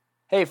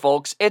Hey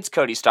folks, it's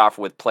Cody Stoffer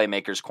with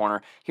Playmaker's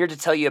Corner, here to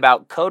tell you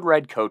about Code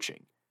Red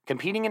Coaching.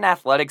 Competing in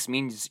athletics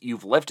means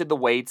you've lifted the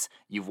weights,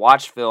 you've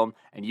watched film,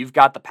 and you've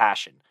got the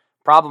passion.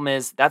 Problem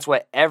is, that's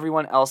what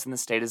everyone else in the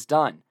state has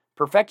done.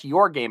 Perfect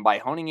your game by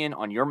honing in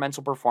on your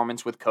mental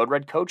performance with Code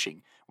Red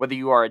Coaching. Whether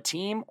you are a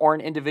team or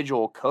an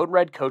individual, Code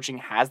Red Coaching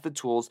has the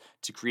tools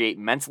to create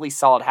mentally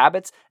solid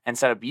habits and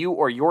set up you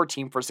or your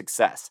team for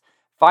success.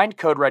 Find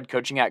Code Red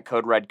Coaching at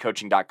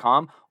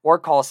coderedcoaching.com or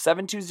call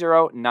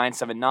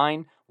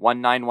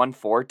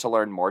 720-979-1914 to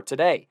learn more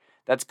today.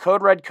 That's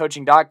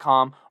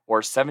coderedcoaching.com or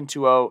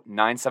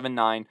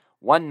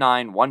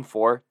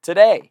 720-979-1914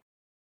 today.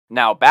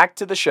 Now back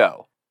to the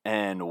show.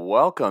 And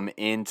welcome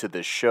into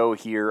the show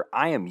here.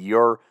 I am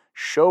your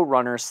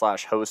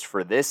showrunner / host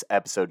for this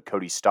episode,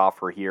 Cody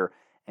Stoffer here.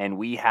 And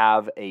we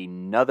have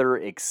another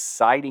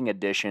exciting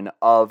edition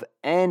of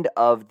End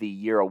of the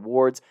Year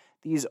Awards.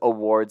 These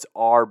awards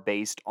are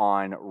based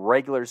on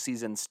regular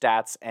season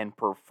stats and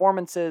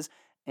performances.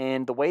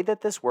 And the way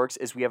that this works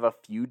is we have a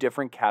few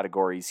different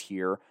categories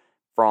here,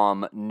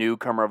 from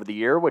Newcomer of the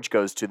Year, which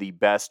goes to the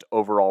best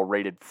overall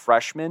rated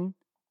freshman.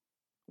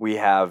 We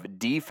have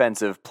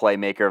Defensive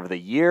Playmaker of the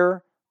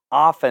Year,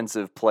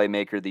 Offensive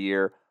Playmaker of the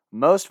Year,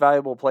 Most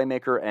Valuable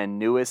Playmaker, and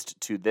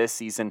newest to this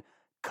season,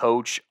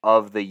 Coach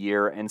of the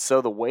Year. And so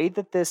the way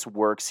that this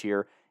works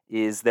here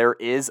is there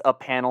is a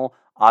panel,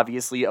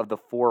 obviously, of the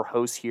four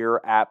hosts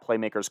here at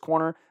Playmaker's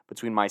Corner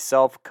between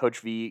myself, Coach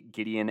V,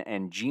 Gideon,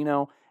 and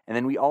Gino. And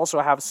then we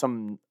also have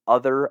some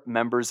other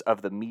members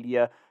of the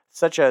media,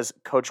 such as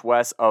Coach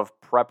Wes of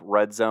Prep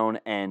Red Zone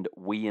and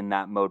We in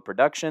That Mode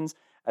Productions,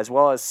 as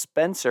well as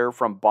Spencer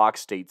from Box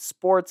State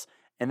Sports.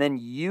 And then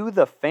you,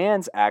 the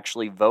fans,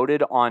 actually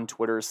voted on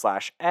Twitter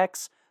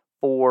 /X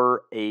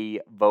for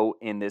a vote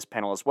in this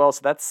panel as well. So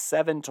that's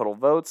 7 total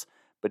votes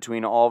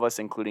between all of us,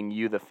 including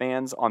you, the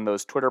fans, on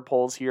those Twitter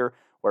polls here,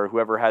 where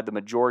whoever had the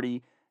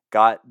majority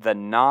got the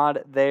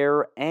nod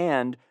there.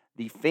 And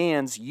the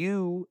fans,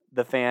 you,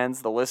 the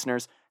fans, the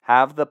listeners,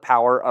 have the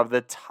power of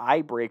the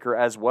tiebreaker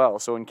as well.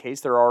 So in case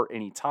there are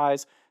any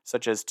ties,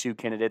 such as 2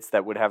 candidates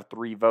that would have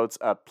 3 votes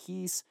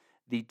apiece,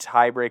 the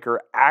tiebreaker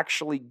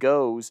actually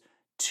goes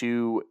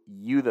to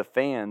you, the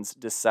fans,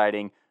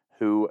 deciding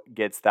who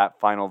gets that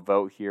final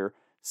vote here.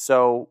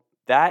 So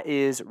that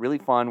is really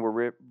fun.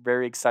 We're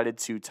very excited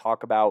to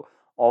talk about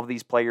all of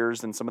these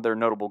players and some of their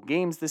notable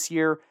games this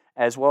year,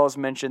 as well as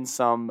mention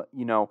some,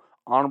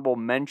 honorable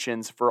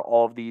mentions for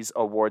all of these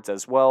awards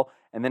as well.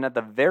 And then at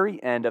the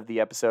very end of the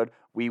episode,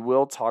 we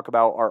will talk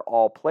about our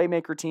all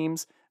Playmaker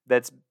teams.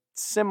 That's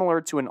similar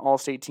to an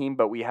all-state team,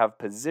 but we have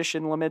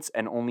position limits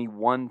and only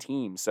one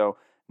team. So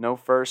no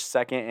first,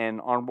 second, and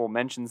honorable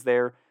mentions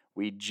there.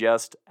 We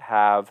just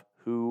have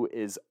who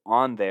is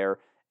on there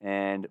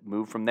and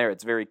move from there.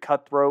 It's very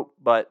cutthroat,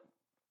 but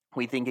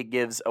we think it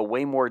gives a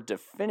way more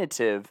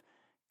definitive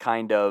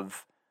kind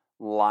of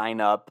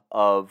lineup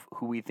of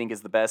who we think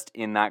is the best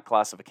in that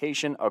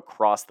classification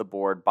across the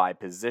board by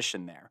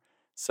position there.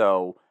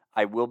 So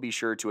I will be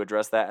sure to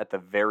address that at the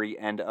very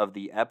end of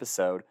the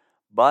episode.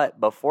 But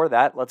before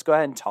that, let's go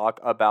ahead and talk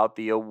about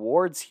the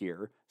awards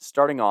here,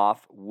 starting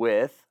off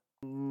with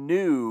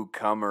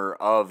Newcomer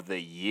of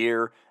the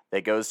Year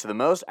that goes to the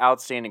most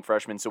outstanding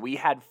freshman. So we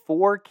had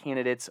 4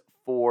 candidates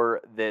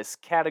for this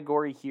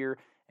category here.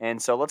 And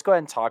so let's go ahead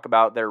and talk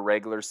about their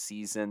regular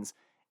seasons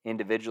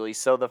individually.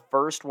 So the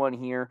first one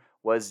here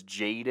was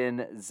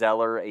Jaden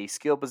Zeller, a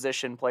skill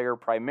position player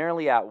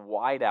primarily at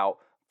wideout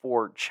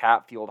for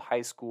Chatfield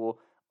High School.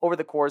 Over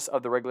the course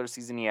of the regular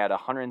season, he had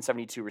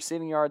 172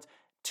 receiving yards,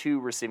 2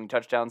 receiving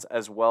touchdowns,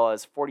 as well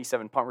as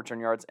 47 punt return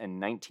yards and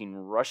 19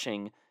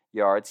 rushing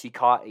yards. He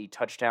caught a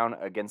touchdown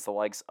against the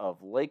likes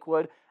of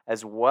Lakewood,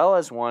 as well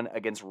as one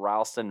against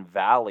Ralston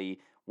Valley,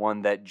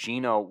 one that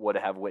Gino would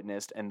have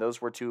witnessed, and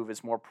those were 2 of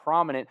his more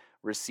prominent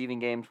receiving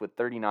games with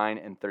 39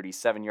 and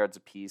 37 yards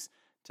apiece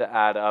to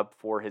add up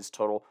for his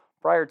total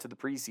prior to the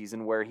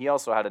preseason, where he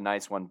also had a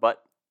nice one,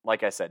 but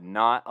like I said,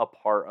 not a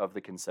part of the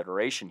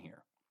consideration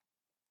here.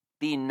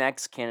 The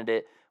next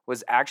candidate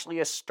was actually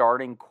a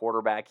starting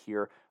quarterback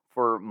here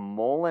for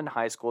Mullen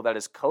High School. That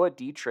is Koa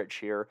Dietrich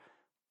here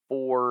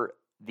for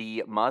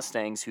the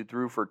Mustangs, who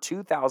threw for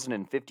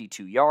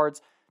 2,052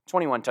 yards,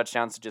 21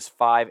 touchdowns to just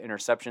 5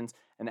 interceptions,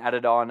 and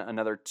added on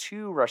another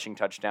 2 rushing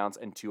touchdowns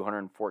and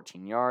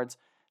 214 yards.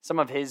 Some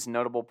of his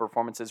notable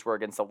performances were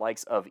against the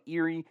likes of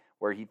Erie,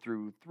 where he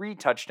threw 3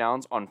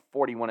 touchdowns on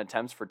 41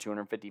 attempts for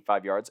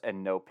 255 yards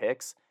and no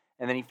picks.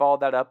 And then he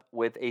followed that up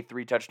with a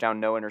 3-touchdown,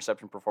 no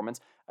interception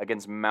performance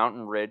against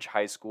Mountain Ridge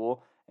High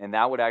School, and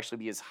that would actually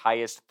be his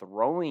highest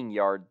throwing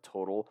yard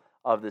total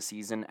of the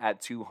season at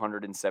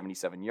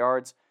 277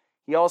 yards.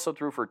 He also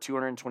threw for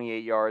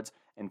 228 yards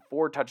and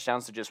 4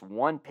 touchdowns to just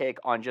 1 pick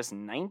on just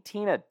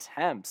 19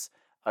 attempts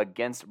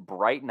against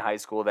Brighton High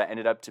School. That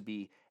ended up to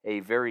be a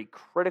very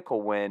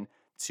critical win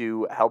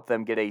to help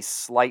them get a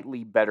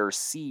slightly better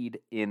seed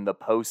in the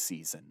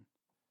postseason.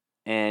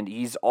 And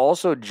he's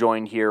also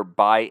joined here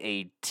by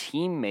a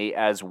teammate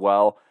as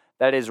well.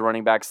 That is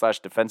running back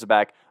 / defensive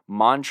back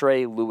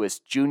Montre Lewis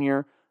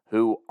Jr.,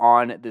 who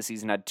on the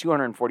season had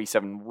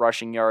 247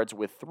 rushing yards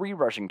with 3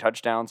 rushing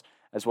touchdowns,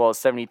 as well as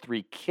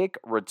 73 kick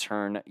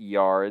return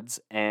yards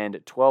and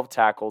 12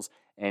 tackles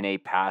and a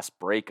pass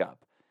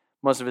breakup.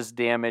 Most of his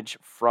damage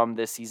from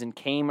this season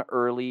came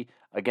early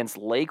against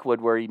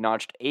Lakewood, where he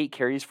notched 8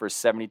 carries for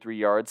 73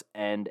 yards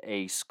and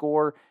a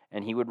score,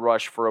 and he would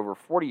rush for over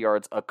 40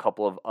 yards a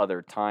couple of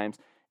other times.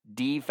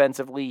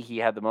 Defensively, he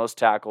had the most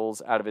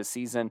tackles out of his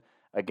season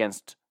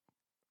against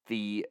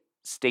the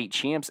state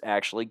champs,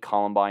 actually,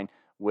 Columbine,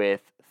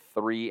 with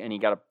 3, and he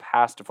got a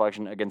pass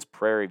deflection against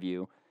Prairie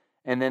View.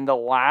 And then the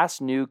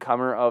last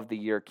newcomer of the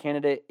year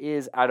candidate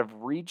is out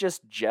of Regis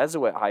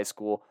Jesuit High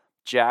School,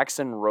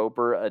 Jackson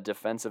Roper, a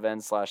defensive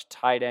end /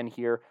 tight end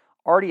here,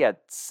 already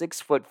at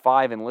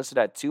 6'5" and listed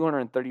at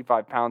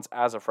 235 pounds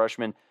as a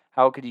freshman.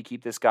 How could you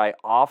keep this guy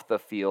off the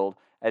field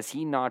as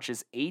he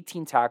notches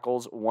 18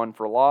 tackles, 1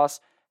 for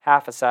loss,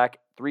 half a sack,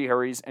 3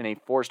 hurries, and a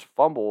forced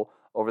fumble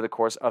over the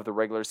course of the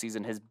regular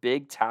season? His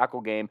big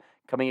tackle game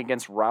coming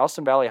against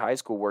Ralston Valley High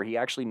School, where he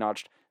actually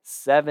notched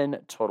 7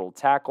 total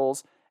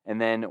tackles. And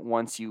then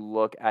once you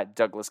look at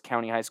Douglas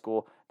County High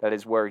School, that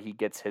is where he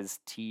gets his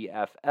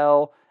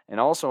TFL. And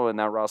also in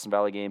that Ralston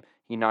Valley game,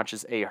 he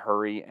notches a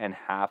hurry and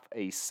half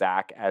a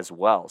sack as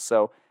well.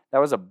 So that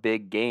was a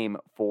big game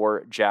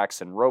for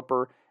Jackson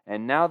Roper.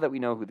 And now that we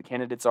know who the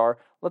candidates are,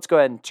 let's go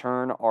ahead and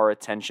turn our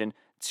attention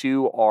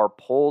to our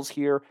polls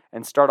here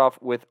and start off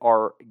with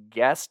our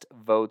guest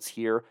votes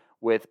here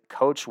with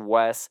Coach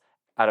Wes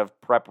out of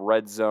Prep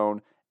Red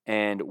Zone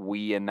and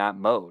we in that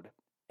mode.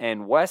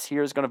 And Wes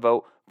here is going to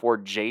vote for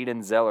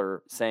Jaden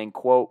Zeller, saying,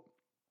 quote,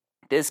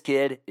 "This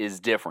kid is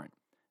different.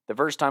 The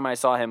first time I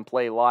saw him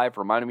play live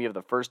reminded me of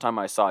the first time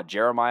I saw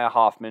Jeremiah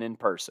Hoffman in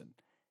person.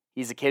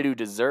 He's a kid who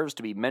deserves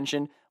to be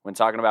mentioned when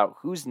talking about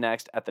who's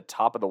next at the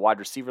top of the wide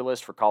receiver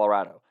list for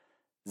Colorado.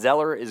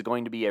 Zeller is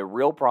going to be a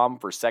real problem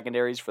for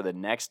secondaries for the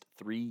next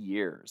 3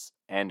 years."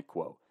 End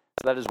quote.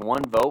 So that is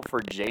one vote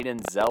for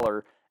Jaden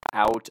Zeller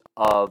out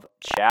of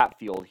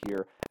Chatfield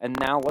here. And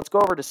now let's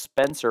go over to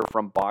Spencer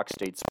from Box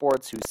State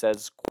Sports, who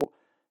says,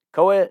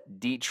 Koa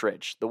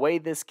Dietrich, the way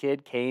this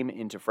kid came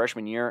into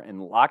freshman year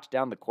and locked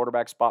down the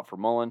quarterback spot for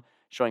Mullen,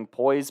 showing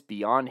poise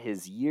beyond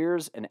his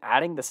years and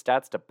adding the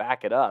stats to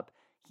back it up,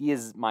 he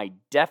is my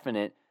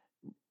definite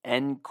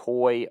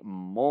Nkoi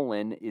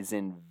Mullen is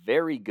in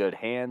very good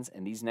hands,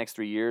 and these next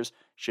 3 years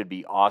should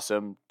be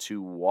awesome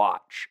to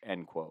watch,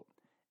 end quote.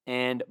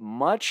 And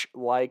much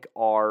like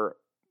our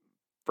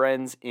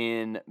friends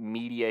in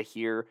media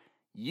here,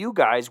 you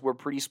guys were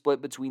pretty split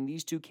between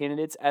these two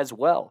candidates as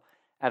well.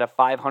 Out of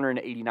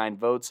 589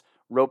 votes,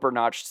 Roper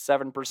notched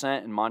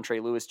 7% and Montre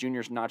Lewis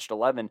Jr. notched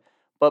 11%.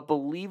 But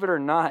believe it or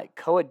not,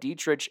 Koa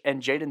Dietrich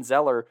and Jaden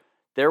Zeller,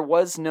 there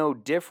was no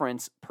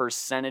difference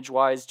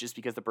percentage-wise, just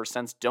because the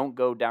percents don't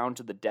go down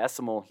to the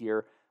decimal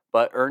here.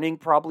 But earning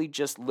probably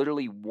just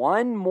literally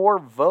one more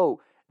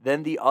vote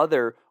than the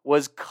other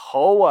was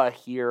Koa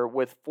here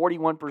with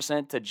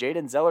 41% to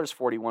Jaden Zeller's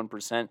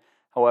 41%.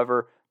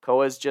 However,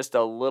 Koa's just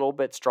a little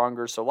bit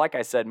stronger. So like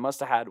I said, must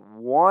have had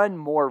one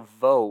more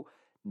vote.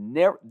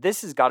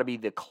 This has got to be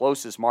the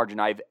closest margin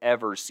I've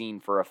ever seen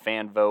for a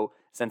fan vote,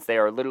 since they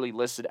are literally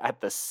listed at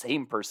the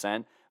same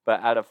percent. But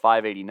out of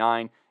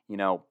 589,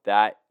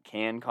 that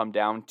can come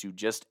down to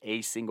just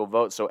a single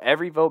vote. So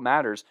every vote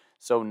matters.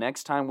 So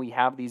next time we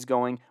have these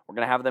going, we're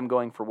going to have them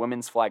going for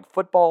women's flag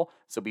football.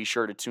 So be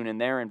sure to tune in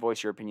there and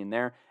voice your opinion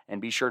there.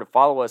 And be sure to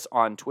follow us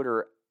on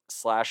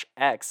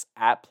Twitter/X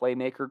at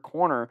Playmaker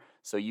Corner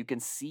so you can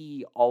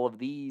see all of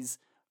these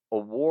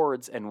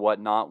awards and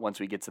whatnot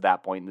once we get to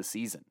that point in the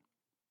season.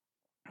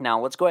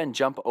 Now, let's go ahead and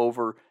jump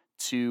over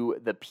to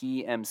the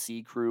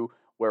PMC crew,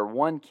 where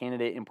one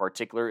candidate in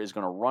particular is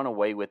going to run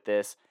away with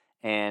this,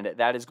 and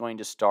that is going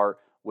to start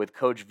with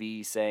Coach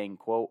V saying,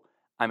 quote,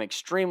 "I'm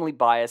extremely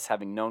biased,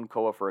 having known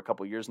Koa for a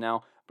couple years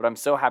now, but I'm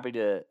so happy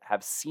to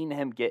have seen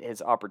him get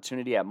his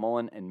opportunity at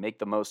Mullen and make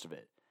the most of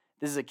it.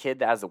 This is a kid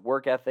that has a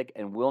work ethic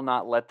and will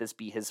not let this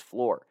be his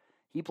floor.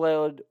 He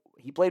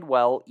played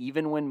well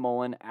even when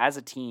Mullen as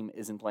a team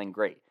isn't playing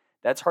great.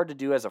 That's hard to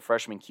do as a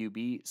freshman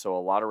QB, so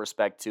a lot of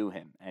respect to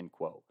him," end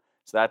quote.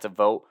 So that's a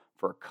vote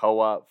for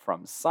Koa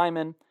from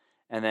Simon.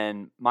 And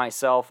then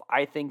myself,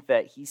 I think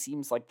that he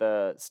seems like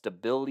the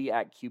stability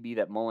at QB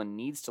that Mullen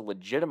needs to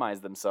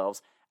legitimize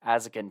themselves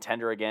as a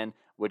contender again,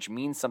 which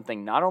means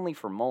something not only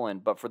for Mullen,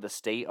 but for the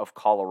state of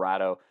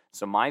Colorado.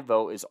 So my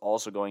vote is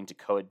also going to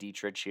Koa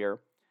Dietrich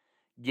here.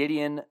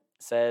 Gideon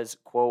says,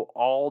 quote,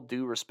 "All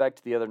due respect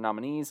to the other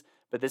nominees,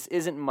 but this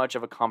isn't much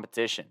of a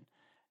competition.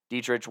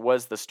 Dietrich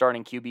was the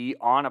starting QB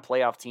on a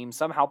playoff team,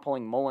 somehow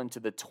pulling Mullen to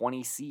the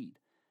 20 seed.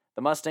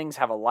 The Mustangs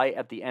have a light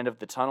at the end of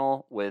the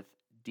tunnel with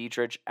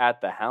Dietrich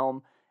at the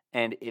helm,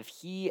 and if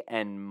he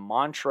and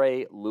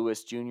Montre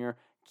Lewis Jr.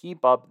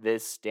 keep up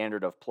this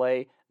standard of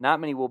play, not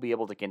many will be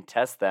able to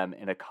contest them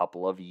in a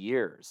couple of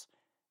years,"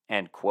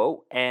 end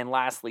quote. And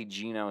lastly,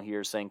 Gino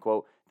here saying,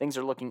 quote, "Things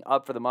are looking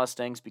up for the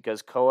Mustangs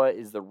because Koa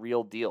is the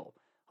real deal.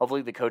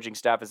 Hopefully the coaching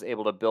staff is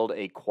able to build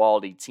a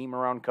quality team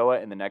around Koa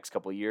in the next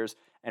couple of years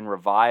and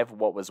revive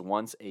what was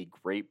once a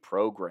great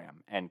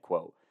program," end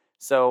quote.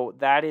 So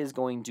that is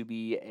going to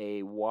be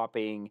a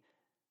whopping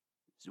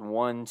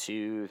 1,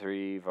 2,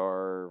 3,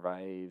 4,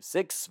 5,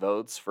 6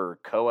 votes for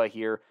Koa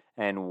here,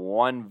 and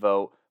 1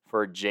 vote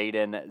for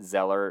Jaden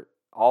Zeller.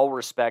 All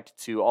respect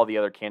to all the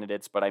other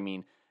candidates, but I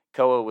mean,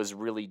 Koa was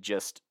really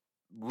just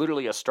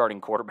literally a starting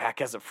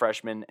quarterback as a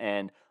freshman,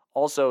 and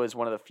also is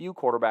one of the few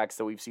quarterbacks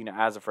that we've seen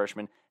as a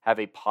freshman have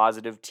a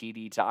positive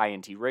TD to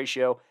INT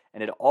ratio,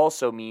 and it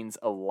also means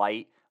a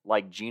light,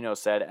 like Gino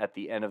said at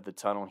the end of the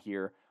tunnel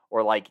here,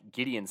 or like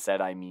Gideon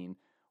said,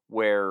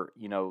 where,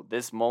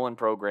 this Mullen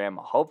program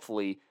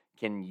hopefully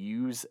can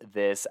use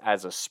this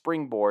as a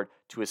springboard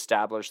to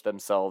establish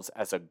themselves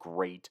as a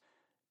great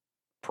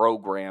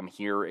program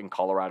here in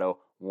Colorado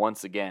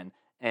once again.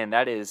 And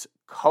that is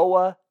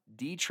Koa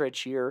Dietrich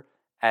here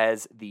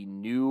as the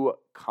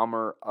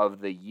newcomer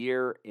of the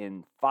year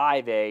in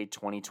 5A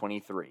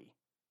 2023.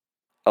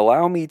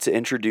 Allow me to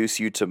introduce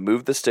you to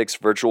Move the Sticks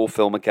Virtual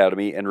Film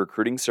Academy and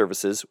Recruiting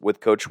Services with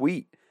Coach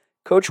Wheat.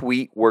 Coach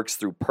Wheat works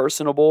through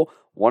personable,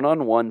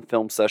 one-on-one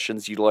film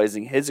sessions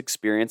utilizing his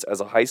experience as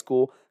a high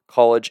school,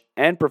 college,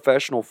 and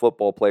professional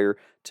football player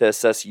to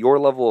assess your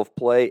level of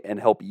play and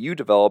help you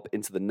develop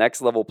into the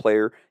next level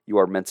player you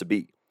are meant to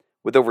be.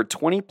 With over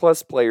 20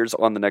 plus players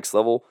on the next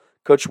level,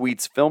 Coach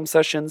Wheat's film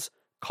sessions,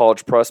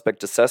 college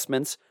prospect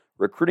assessments,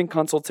 recruiting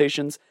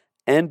consultations,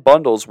 and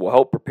bundles will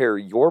help prepare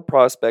your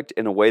prospect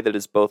in a way that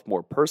is both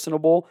more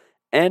personable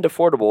and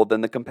affordable than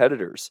the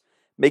competitors.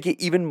 Make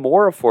it even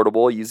more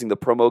affordable using the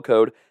promo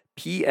code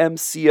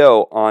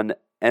PMCO on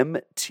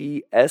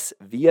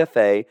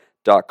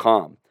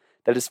MTSVFA.com.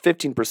 That is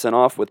 15%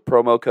 off with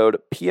promo code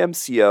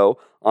PMCO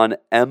on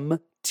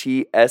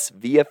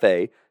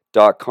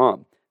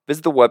MTSVFA.com.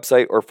 Visit the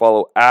website or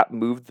follow at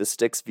Move the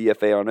Sticks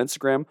VFA on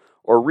Instagram,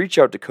 or reach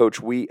out to Coach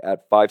Wheat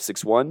at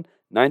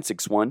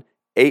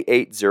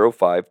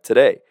 561-961-8805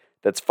 today.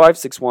 That's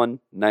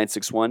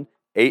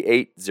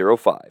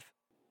 561-961-8805.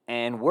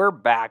 And we're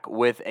back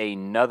with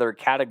another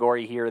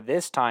category here,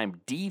 this time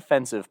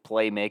Defensive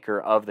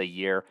Playmaker of the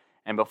Year.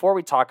 And before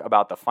we talk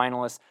about the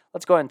finalists,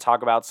 let's go ahead and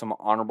talk about some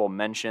honorable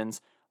mentions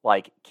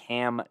like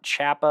Cam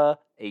Chappa,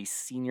 a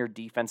senior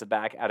defensive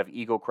back out of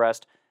Eagle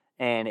Crest.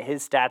 And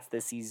his stats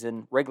this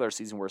season, regular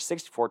season, were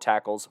 64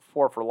 tackles,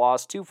 4 for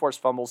loss, 2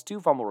 forced fumbles, 2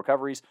 fumble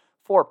recoveries,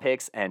 4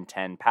 picks, and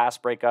 10 pass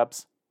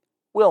breakups.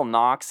 Will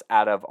Knox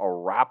out of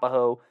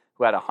Arapahoe,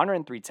 who had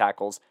 103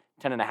 tackles,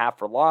 10.5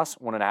 for loss,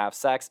 1.5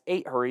 sacks,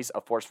 8 hurries, a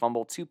forced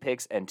fumble, 2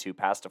 picks, and 2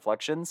 pass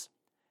deflections.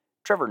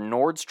 Trevor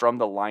Nordstrom,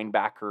 the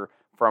linebacker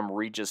from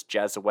Regis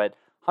Jesuit,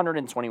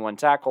 121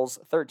 tackles,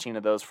 13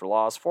 of those for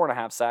loss,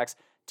 4.5 sacks,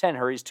 10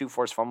 hurries, 2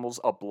 forced fumbles,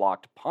 a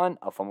blocked punt,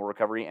 a fumble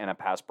recovery, and a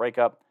pass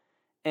breakup.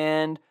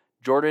 And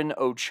Jordan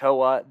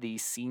Ochoa, the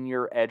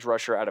senior edge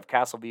rusher out of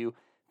Castleview,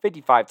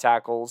 55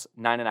 tackles,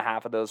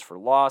 9.5 of those for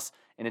loss.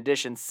 In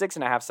addition,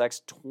 6.5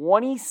 sacks,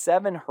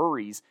 27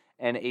 hurries,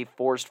 and a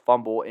forced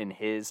fumble in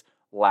his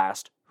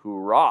last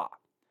hurrah.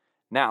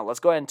 Now, let's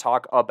go ahead and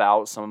talk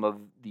about some of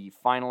the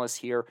finalists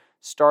here,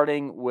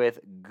 starting with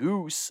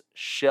Goose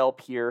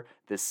Shelp here,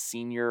 the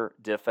senior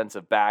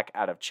defensive back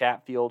out of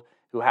Chatfield,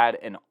 who had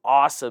an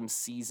awesome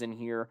season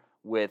here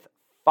with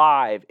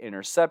 5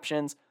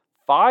 interceptions,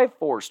 5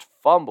 forced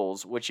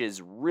fumbles, which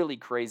is really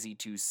crazy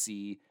to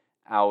see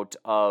out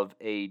of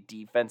a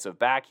defensive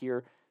back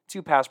here.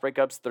 2 pass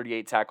breakups,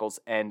 38 tackles,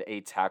 and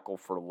a tackle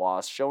for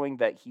loss, showing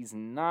that he's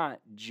not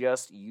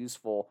just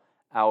useful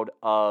out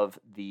of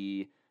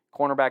the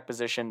cornerback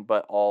position,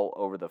 but all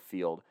over the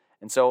field.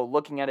 And so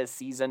looking at his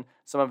season,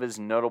 some of his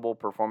notable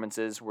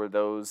performances were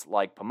those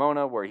like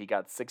Pomona, where he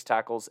got 6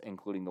 tackles,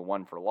 including the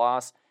 1 for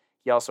loss.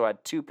 He also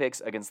had 2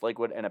 picks against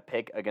Lakewood and a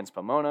pick against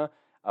Pomona,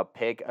 a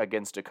pick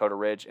against Dakota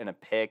Ridge, and a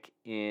pick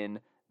in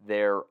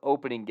their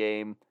opening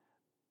game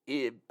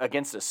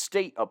against a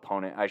state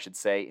opponent, I should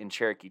say, in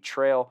Cherokee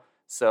Trail.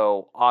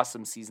 So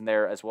awesome season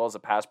there, as well as a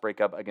pass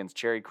breakup against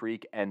Cherry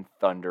Creek and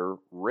Thunder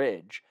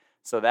Ridge.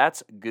 So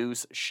that's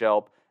Goose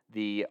Shelp,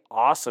 the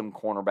awesome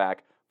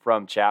cornerback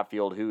from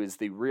Chatfield, who is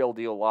the real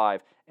deal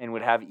live and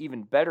would have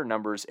even better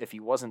numbers if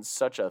he wasn't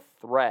such a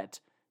threat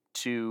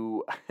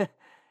to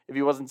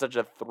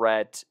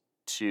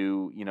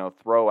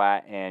throw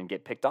at and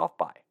get picked off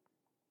by.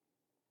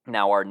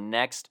 Now, our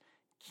next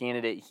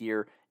candidate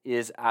here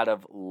is out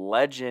of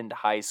Legend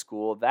High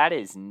School. That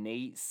is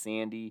Nate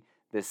Sandy,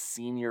 the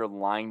senior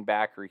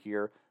linebacker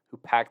here, who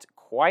packed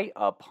quite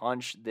a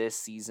punch this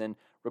season,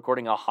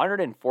 recording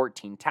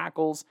 114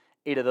 tackles,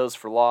 8 of those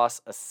for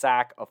loss, a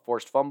sack, a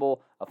forced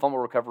fumble, a fumble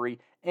recovery,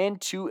 and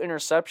 2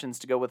 interceptions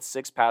to go with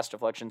 6 pass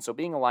deflections. So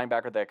being a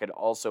linebacker that could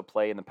also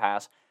play in the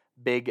pass,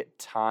 big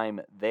time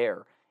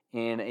there.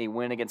 In a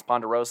win against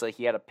Ponderosa,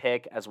 he had a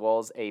pick as well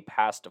as a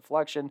pass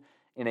deflection.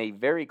 In a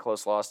very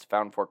close loss to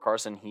Fountain Fort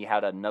Carson, he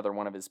had another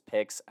one of his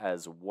picks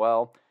as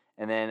well.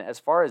 And then as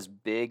far as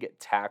big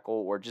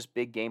tackle or just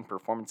big game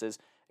performances,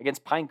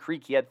 against Pine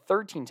Creek, he had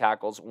 13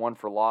 tackles, 1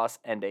 for loss,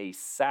 and a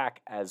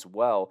sack as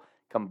well,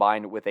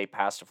 combined with a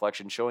pass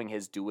deflection, showing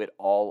his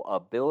do-it-all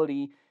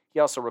ability. He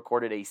also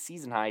recorded a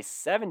season-high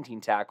 17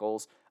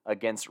 tackles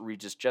against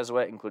Regis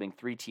Jesuit, including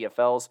 3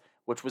 TFLs,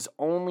 which was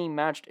only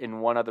matched in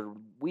one other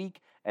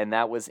week, and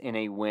that was in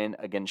a win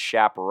against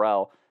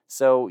Chaparral.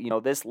 So,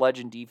 this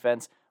Legend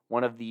defense,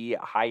 one of the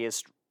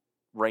highest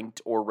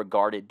ranked or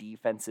regarded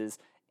defenses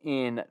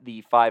in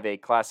the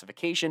 5A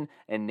classification,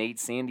 and Nate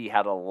Sandy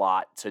had a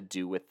lot to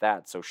do with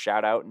that. So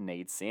shout out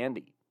Nate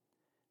Sandy.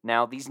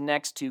 Now, these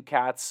next two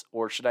cats,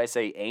 or should I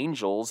say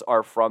angels,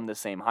 are from the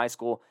same high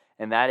school,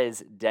 and that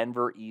is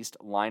Denver East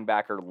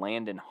linebacker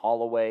Landon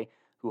Holloway,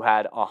 who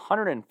had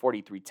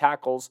 143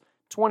 tackles,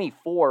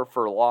 24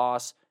 for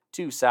loss,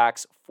 2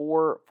 sacks,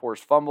 4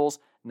 forced fumbles,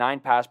 9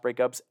 pass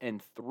breakups,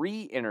 and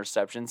 3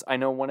 interceptions. I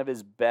know one of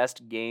his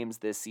best games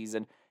this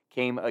season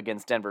came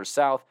against Denver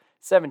South,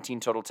 17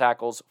 total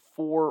tackles,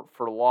 4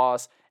 for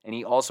loss, and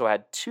he also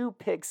had 2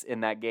 picks in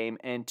that game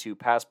and 2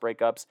 pass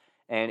breakups.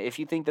 And if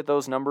you think that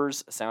those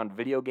numbers sound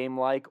video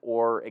game-like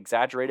or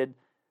exaggerated,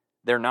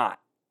 they're not.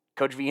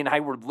 Coach V and I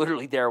were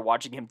literally there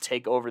watching him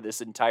take over this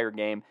entire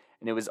game,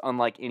 and it was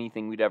unlike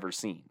anything we'd ever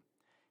seen.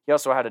 He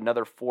also had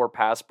another 4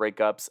 pass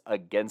breakups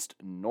against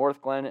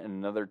North Glen and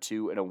another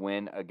 2 in a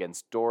win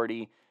against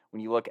Doherty.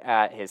 When you look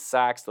at his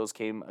sacks, those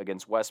came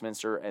against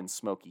Westminster and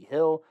Smoky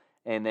Hill.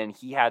 And then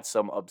he had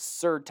some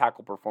absurd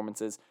tackle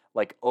performances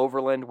like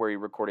Overland, where he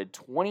recorded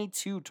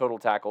 22 total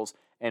tackles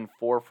and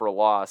 4 for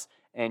loss,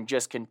 and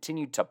just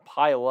continued to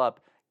pile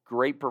up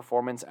great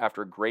performance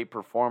after great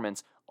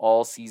performance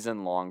all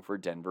season long for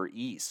Denver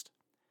East.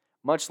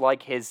 Much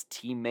like his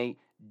teammate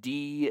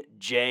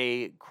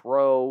DJ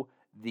Crow,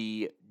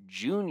 the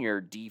junior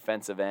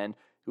defensive end,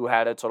 who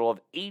had a total of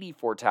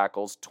 84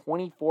 tackles,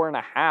 24 and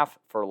a half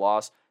for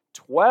loss,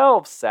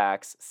 12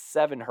 sacks,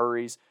 7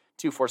 hurries,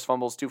 2 forced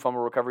fumbles, 2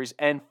 fumble recoveries,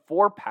 and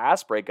 4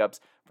 pass breakups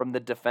from the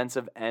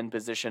defensive end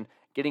position,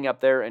 getting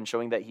up there and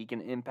showing that he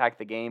can impact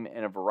the game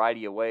in a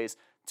variety of ways.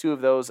 2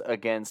 of those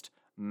against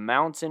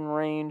Mountain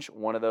Range,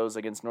 1 of those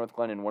against North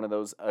Glen, and 1 of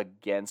those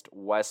against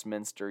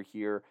Westminster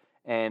here.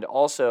 And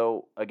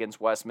also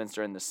against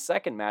Westminster in the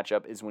second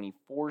matchup is when he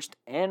forced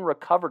and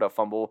recovered a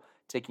fumble,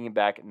 taking it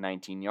back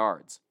 19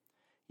 yards.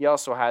 He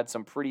also had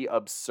some pretty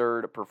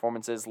absurd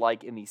performances,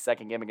 like in the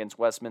second game against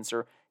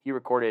Westminster, he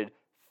recorded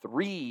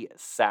 3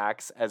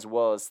 sacks as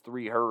well as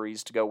 3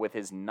 hurries to go with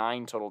his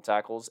 9 total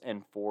tackles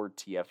and 4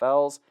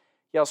 TFLs.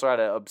 He also had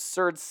an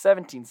absurd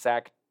 17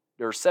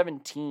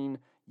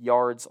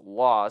 yards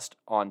lost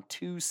on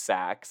 2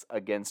 sacks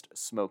against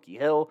Smoky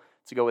Hill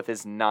to go with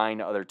his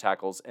 9 other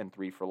tackles and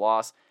 3 for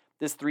loss.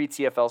 This 3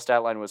 TFL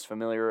stat line was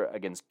familiar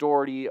against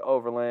Doherty,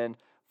 Overland,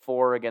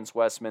 4 against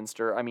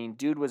Westminster. I mean,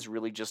 dude was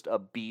really just a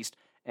beast,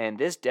 and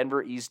this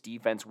Denver East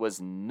defense was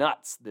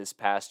nuts this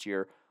past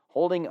year,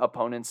 holding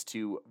opponents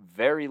to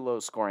very low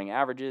scoring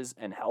averages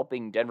and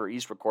helping Denver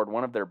East record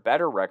one of their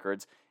better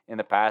records in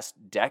the past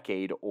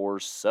decade or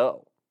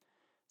so.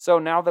 So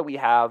now that we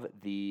have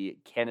the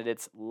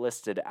candidates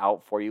listed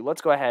out for you,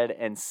 let's go ahead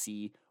and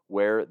see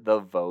where the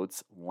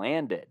votes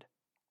landed.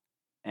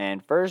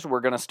 And first, we're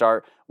going to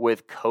start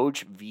with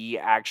Coach V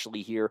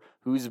actually here,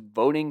 who's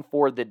voting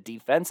for the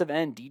defensive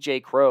end,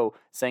 DJ Crow,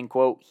 saying,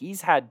 quote,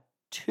 he's had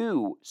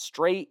 2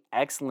 straight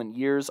excellent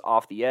years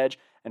off the edge,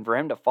 and for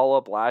him to follow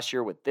up last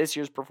year with this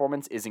year's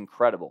performance is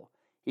incredible.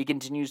 He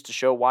continues to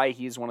show why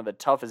he is one of the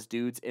toughest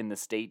dudes in the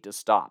state to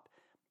stop.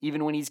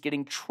 Even when he's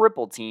getting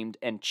triple teamed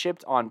and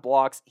chipped on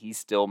blocks, he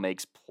still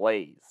makes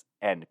plays,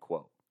 end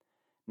quote.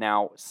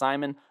 Now,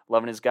 Simon,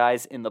 loving his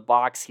guys in the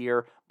box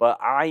here, but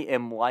I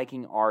am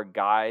liking our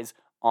guys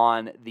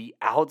on the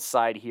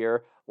outside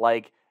here,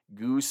 like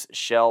Goose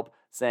Shelp,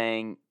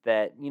 saying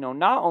that,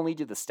 not only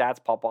do the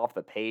stats pop off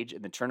the page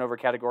in the turnover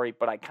category,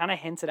 but I kind of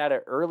hinted at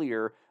it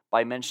earlier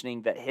by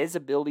mentioning that his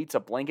ability to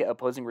blanket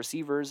opposing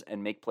receivers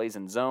and make plays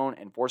in zone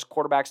and force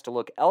quarterbacks to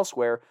look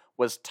elsewhere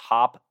was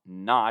top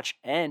notch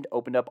and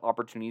opened up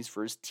opportunities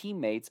for his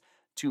teammates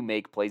to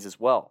make plays as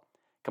well.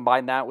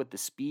 Combine that with the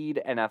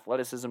speed and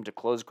athleticism to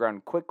close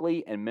ground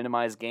quickly and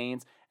minimize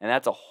gains, and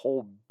that's a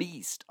whole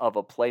beast of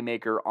a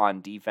playmaker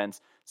on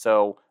defense.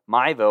 So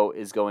my vote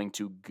is going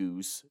to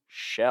Goose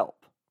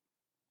Shelp.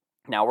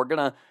 Now we're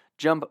going to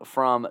jump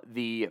from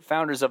the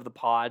founders of the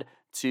pod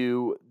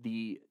to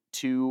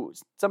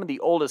some of the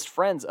oldest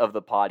friends of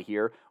the pod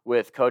here,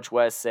 with Coach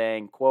West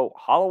saying, quote,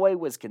 Holloway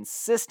was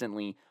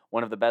consistently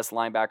one of the best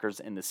linebackers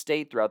in the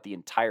state throughout the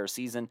entire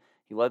season.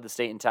 He led the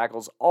state in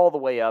tackles all the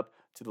way up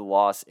to the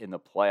loss in the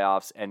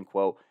playoffs, end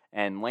quote.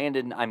 And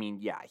Landon,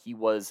 he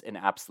was an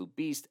absolute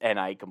beast, and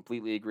I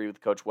completely agree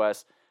with Coach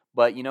West.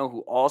 But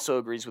who also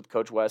agrees with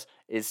Coach West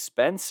is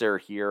Spencer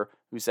here,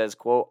 who says,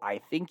 quote, I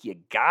think you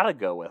gotta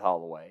go with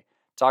Holloway.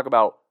 Talk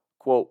about,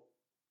 quote,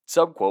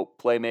 subquote,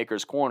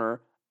 Playmaker's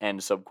corner, and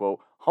subquote,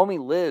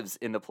 homie lives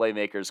in the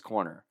Playmaker's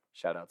corner.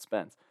 Shout out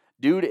Spence.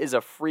 Dude is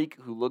a freak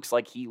who looks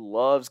like he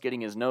loves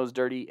getting his nose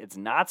dirty. It's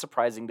not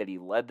surprising that he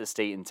led the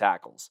state in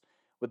tackles.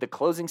 With the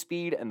closing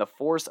speed and the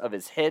force of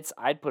his hits,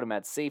 I'd put him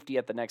at safety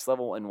at the next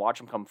level and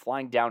watch him come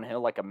flying downhill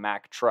like a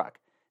Mack truck.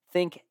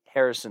 Think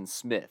Harrison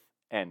Smith,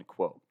 end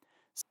quote.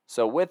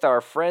 So with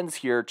our friends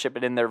here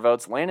chipping in their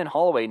votes, Landon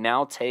Holloway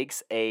now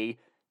takes a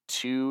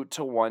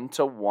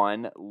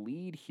 2-1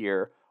 lead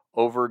here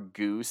over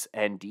Goose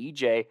and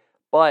DJ.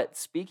 But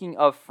speaking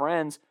of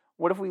friends,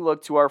 what if we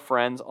look to our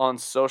friends on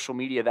social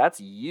media?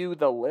 That's you,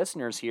 the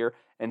listeners here,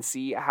 and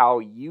see how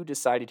you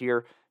decided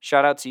here.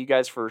 Shout out to you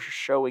guys for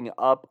showing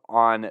up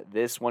on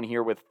this one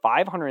here with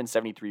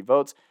 573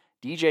 votes.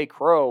 DJ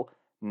Crow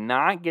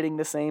not getting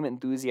the same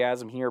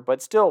enthusiasm here,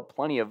 but still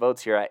plenty of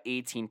votes here at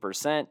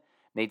 18%.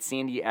 Nate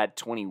Sandy at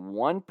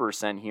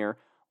 21% here.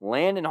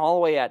 Landon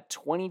Holloway at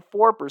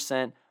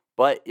 24%,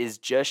 but is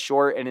just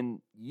short.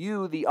 And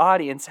you, the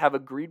audience, have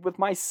agreed with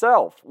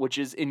myself, which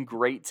is in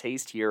great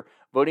taste here,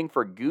 voting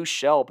for Goose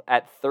Shelp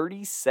at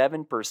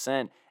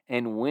 37%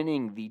 and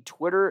winning the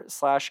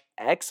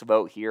Twitter/X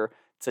vote here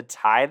to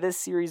tie this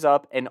series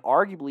up and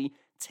arguably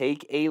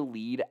take a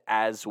lead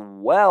as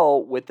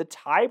well with the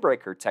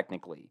tiebreaker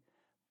technically.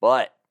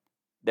 But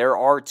there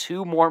are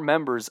two more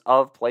members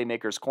of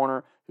Playmaker's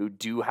Corner who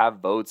do have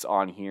votes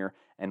on here,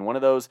 and one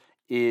of those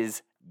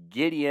is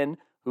Gideon,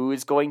 who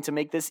is going to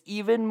make this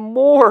even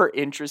more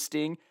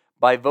interesting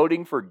by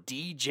voting for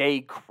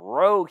DJ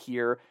Crow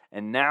here.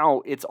 And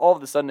now it's all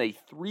of a sudden a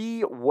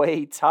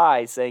three-way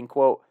tie saying,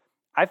 quote,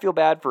 I feel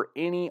bad for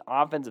any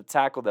offensive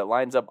tackle that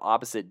lines up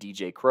opposite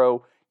DJ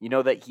Crow. You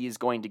know that he is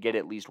going to get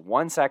at least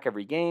one sack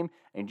every game,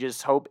 and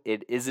just hope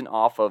it isn't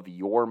off of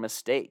your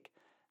mistake.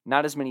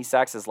 Not as many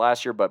sacks as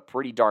last year, but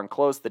pretty darn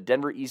close. The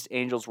Denver East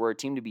Angels were a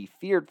team to be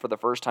feared for the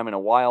first time in a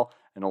while,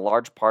 and a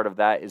large part of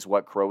that is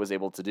what Crow was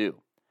able to do.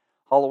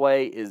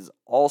 Holloway is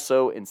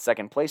also in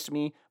second place to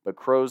me, but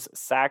Crow's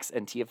sacks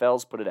and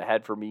TFLs put it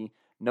ahead for me.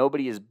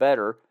 Nobody is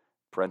better,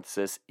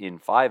 parenthesis, in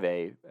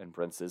 5A, and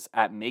parenthesis,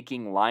 at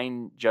making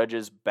line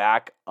judges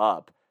back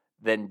up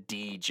than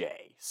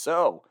DJ.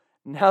 So,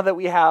 now that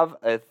we have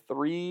a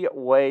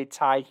three-way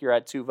tie here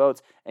at 2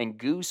 votes, and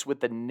Goose with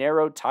the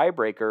narrow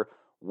tiebreaker,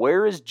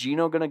 where is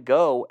Gino going to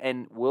go,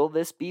 and will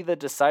this be the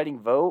deciding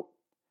vote?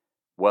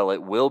 Well,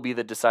 it will be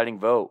the deciding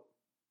vote.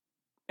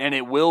 And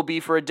it will be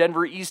for a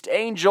Denver East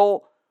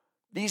Angel.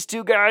 These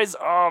two guys,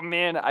 oh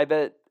man, I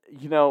bet,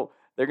 they're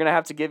going to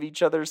have to give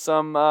each other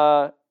some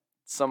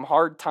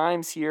hard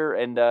times here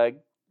and,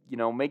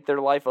 make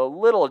their life a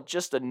little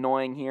just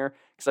annoying here.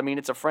 Because,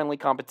 it's a friendly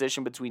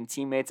competition between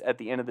teammates at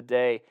the end of the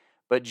day.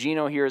 But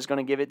Gino here is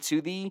going to give it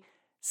to the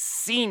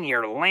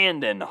senior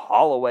Landon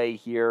Holloway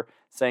here,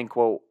 saying,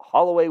 quote,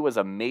 Holloway was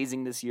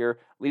amazing this year,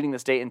 leading the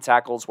state in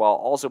tackles while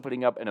also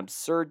putting up an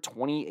absurd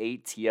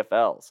 28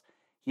 TFLs.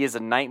 He is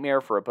a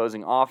nightmare for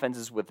opposing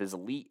offenses with his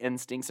elite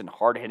instincts and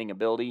hard-hitting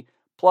ability.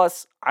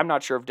 Plus, I'm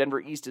not sure if Denver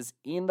East is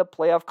in the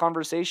playoff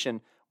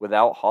conversation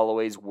without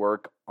Holloway's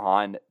work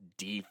on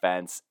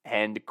defense,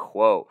 end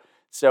quote.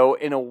 So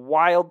in a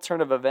wild turn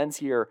of events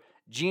here,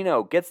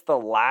 Gino gets the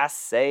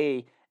last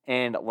say,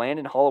 and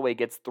Landon Holloway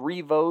gets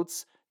 3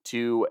 votes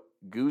to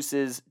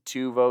Goose's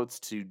 2 votes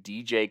to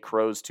DJ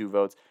Crow's 2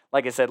 votes.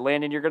 Like I said,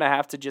 Landon, you're going to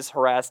have to just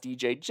harass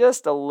DJ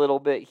just a little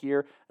bit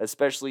here,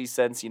 especially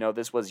since,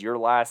 this was your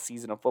last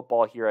season of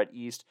football here at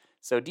East.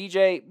 So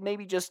DJ,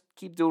 maybe just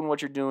keep doing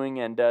what you're doing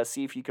and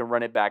see if you can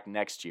run it back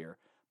next year.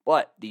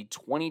 But the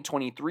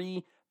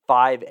 2023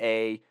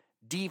 5A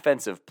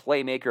Defensive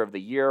Playmaker of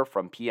the Year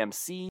from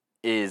PMC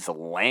is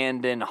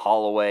Landon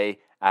Holloway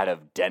out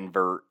of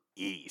Denver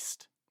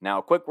East. Now,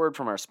 a quick word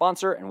from our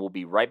sponsor, and we'll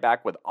be right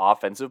back with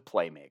Offensive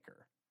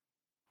Playmaker.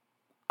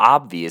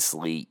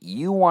 Obviously,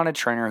 you want a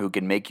trainer who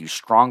can make you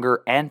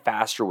stronger and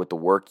faster with the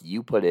work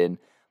you put in,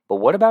 but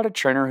what about a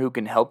trainer who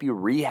can help you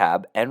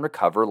rehab and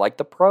recover like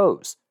the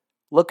pros?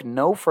 Look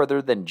no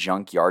further than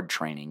Junkyard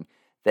Training,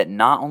 that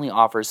not only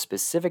offers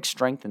specific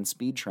strength and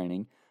speed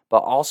training,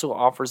 but also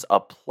offers a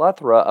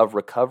plethora of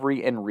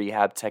recovery and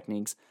rehab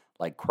techniques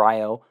like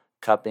cryo,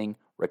 cupping,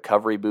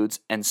 recovery boots,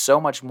 and so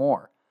much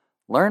more.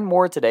 Learn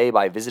more today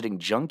by visiting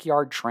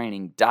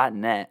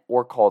junkyardtraining.net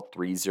or call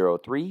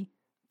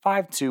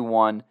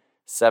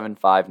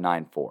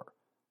 303-521-7594.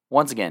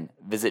 Once again,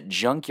 visit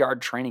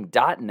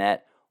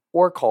junkyardtraining.net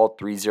or call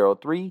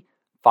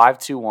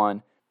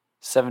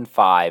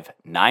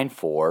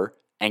 303-521-7594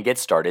 and get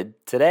started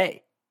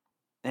today.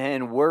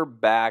 And we're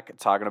back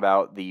talking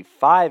about the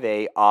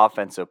 5A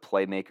Offensive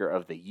Playmaker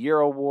of the Year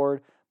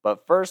award.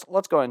 But first,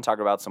 let's go ahead and talk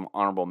about some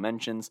honorable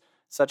mentions,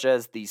 such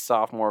as the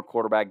sophomore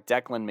quarterback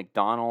Declan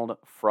McDonald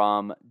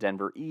from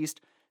Denver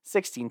East,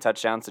 16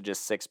 touchdowns to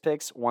just 6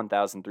 picks,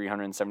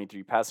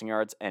 1,373 passing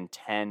yards, and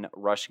 10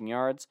 rushing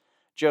yards.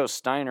 Joe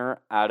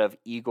Steiner out of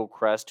Eagle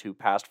Crest, who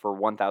passed for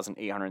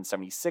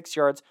 1,876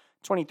 yards,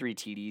 23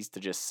 TDs to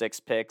just 6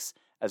 picks,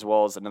 as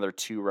well as another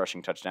 2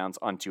 rushing touchdowns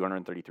on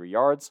 233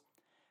 yards.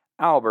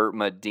 Albert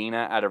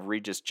Medina out of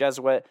Regis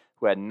Jesuit,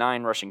 who had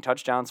 9 rushing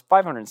touchdowns,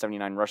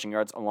 579 rushing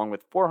yards, along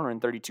with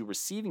 432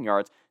 receiving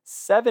yards,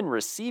 7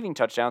 receiving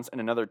touchdowns, and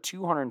another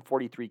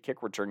 243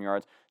 kick return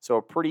yards. So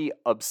a pretty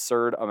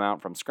absurd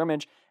amount from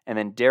scrimmage. And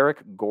then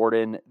Derek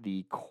Gordon,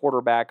 the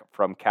quarterback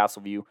from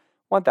Castleview,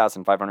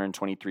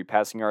 1,523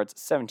 passing yards,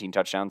 17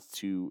 touchdowns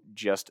to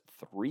just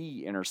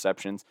 3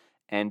 interceptions,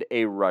 and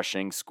a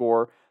rushing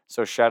score.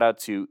 So shout out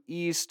to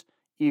East,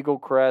 Eagle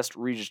Crest,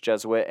 Regis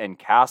Jesuit, and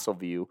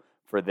Castleview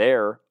for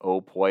their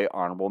OPOY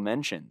honorable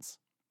mentions.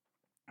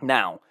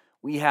 Now,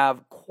 we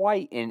have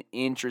quite an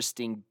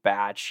interesting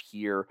batch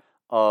here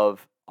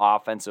of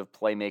Offensive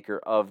Playmaker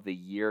of the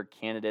Year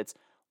candidates.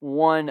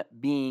 One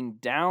being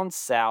down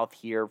south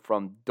here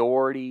from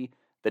Doherty,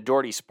 the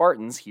Doherty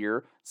Spartans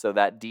here, so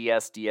that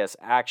DS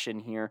action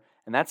here.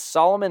 And that's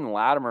Solomon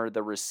Latimer,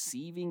 the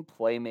receiving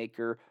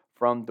playmaker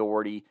from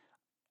Doherty.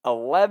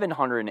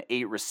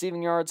 1,108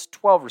 receiving yards,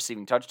 12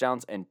 receiving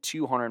touchdowns, and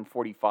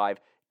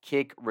 245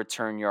 kick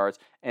return yards,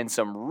 and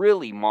some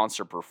really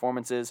monster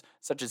performances,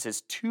 such as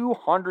his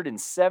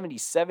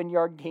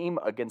 277-yard game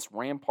against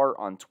Rampart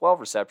on 12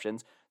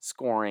 receptions,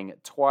 scoring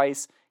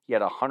twice. He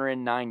had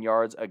 109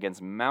 yards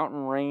against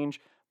Mountain Range,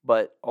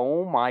 but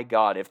oh my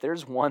God, if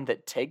there's one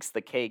that takes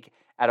the cake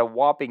at a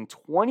whopping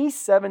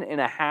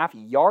 27.5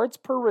 yards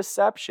per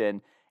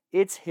reception,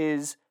 it's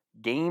his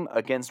game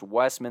against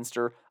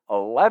Westminster.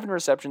 11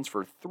 receptions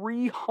for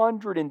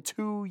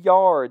 302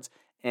 yards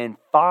and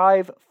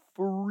 5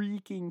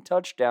 freaking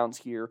touchdowns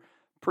here.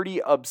 Pretty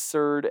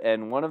absurd,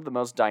 and one of the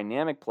most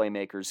dynamic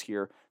playmakers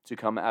here to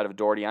come out of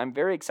Doherty. I'm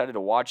very excited to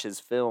watch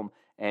his film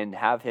and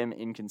have him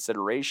in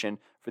consideration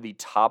for the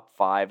top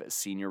 5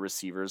 senior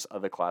receivers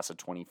of the class of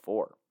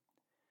 24.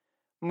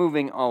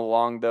 Moving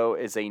along, though,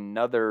 is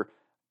another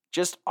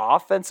just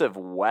offensive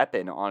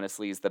weapon,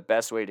 honestly, is the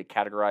best way to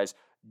categorize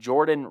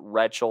Jordan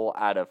Retchell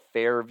out of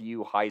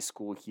Fairview High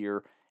School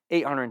here.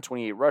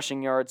 828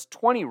 rushing yards,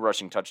 20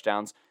 rushing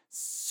touchdowns,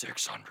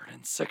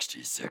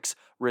 666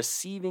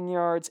 receiving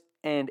yards,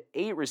 and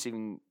 8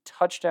 receiving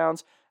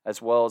touchdowns,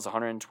 as well as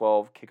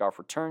 112 kickoff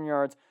return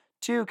yards,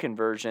 2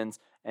 conversions,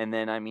 and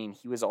then,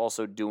 he was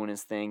also doing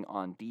his thing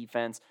on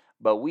defense,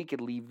 but we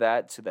could leave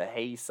that to the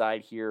hay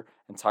side here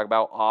and talk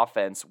about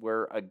offense,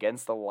 where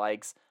against the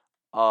likes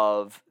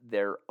of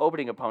their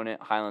opening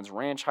opponent, Highlands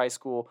Ranch High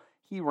School,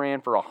 he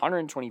ran for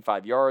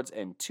 125 yards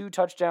and 2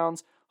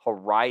 touchdowns.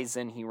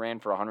 Horizon, he ran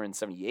for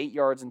 178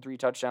 yards and 3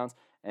 touchdowns.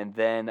 And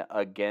then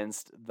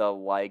against the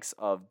likes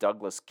of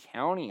Douglas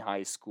County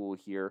High School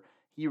here,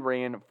 he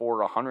ran for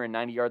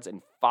 190 yards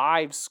and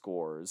 5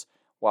 scores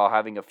while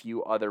having a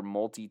few other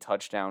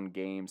multi-touchdown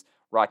games.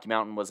 Rocky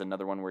Mountain was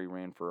another one where he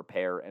ran for a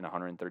pair and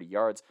 130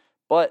 yards.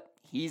 But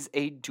he's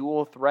a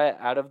dual threat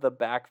out of the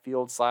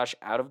backfield /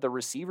 out of the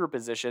receiver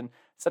position,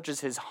 such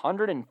as his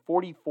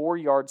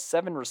 144-yard,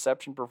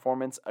 7-reception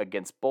performance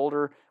against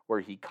Boulder,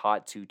 where he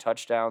caught 2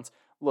 touchdowns.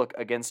 Look,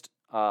 against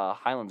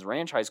Highlands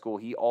Ranch High School,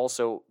 he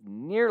also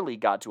nearly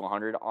got to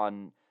 100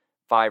 on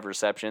 5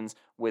 receptions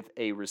with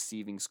a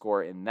receiving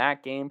score in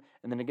that game.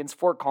 And then against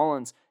Fort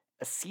Collins,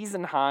 a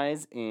season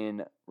highs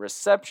in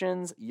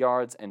receptions,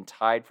 yards, and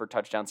tied for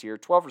touchdowns here.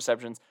 12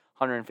 receptions,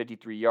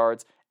 153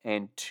 yards,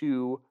 and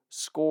 2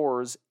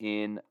 scores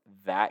in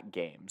that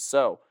game.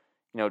 So,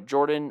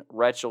 Jordan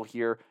Retchell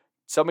here,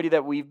 somebody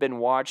that we've been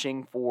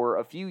watching for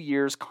a few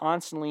years,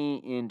 constantly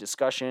in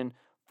discussion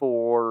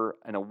for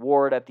an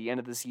award at the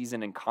end of the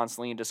season and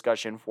constantly in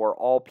discussion for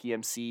all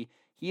PMC.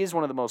 He is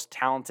one of the most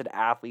talented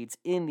athletes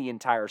in the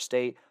entire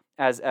state,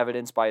 as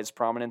evidenced by his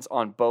prominence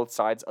on both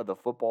sides of the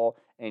football,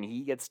 and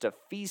he gets to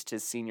feast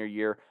his senior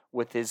year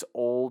with his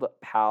old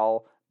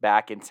pal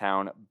back in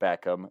town,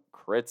 Beckham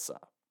Kritza.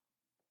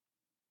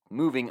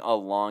 Moving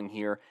along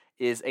here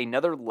is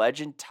another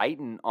legend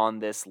titan on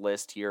this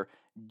list here,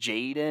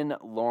 Jaden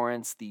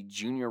Lawrence, the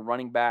junior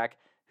running back,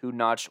 who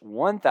notched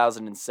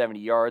 1,070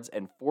 yards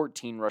and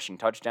 14 rushing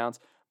touchdowns.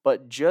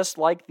 But just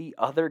like the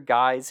other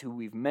guys who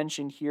we've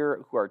mentioned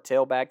here who are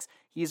tailbacks,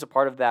 he's a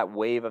part of that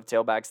wave of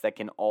tailbacks that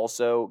can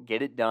also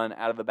get it done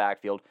out of the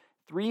backfield.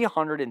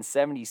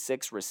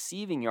 376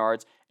 receiving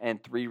yards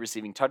and 3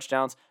 receiving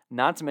touchdowns,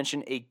 not to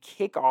mention a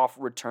kickoff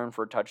return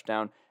for a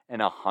touchdown and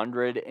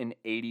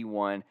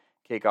 181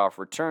 kickoff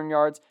return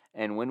yards.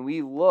 And when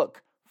we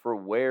look for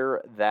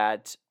where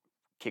that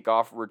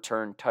kickoff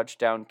return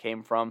touchdown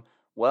came from,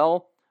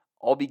 well,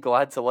 I'll be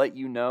glad to let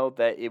you know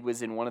that it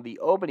was in one of the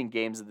opening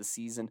games of the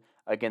season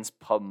against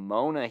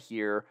Pomona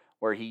here,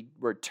 where he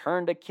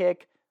returned a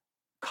kick,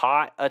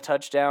 caught a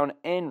touchdown,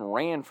 and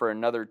ran for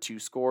another 2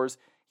 scores.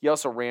 He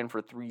also ran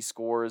for 3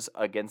 scores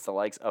against the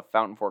likes of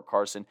Fountain Fort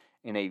Carson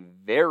in a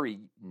very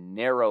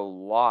narrow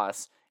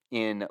loss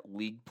in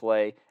league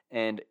play.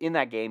 And in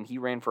that game, he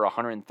ran for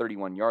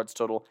 131 yards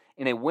total.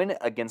 In a win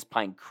against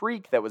Pine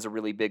Creek, that was a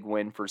really big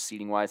win for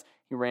seating-wise,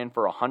 he ran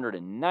for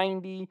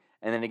 190.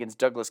 And then against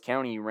Douglas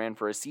County, he ran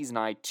for a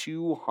season-high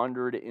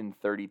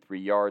 233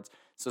 yards.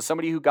 So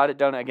somebody who got it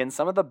done against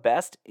some of the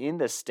best in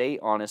the state,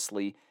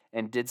 honestly,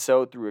 and did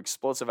so through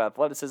explosive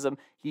athleticism.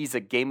 He's a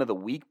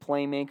game-of-the-week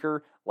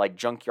playmaker, like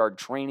Junkyard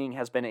Training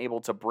has been able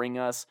to bring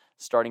us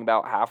starting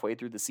about halfway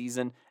through the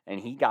season.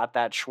 And he got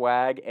that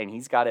swag, and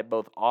he's got it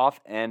both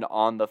off and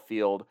on the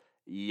field.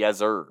 Yes,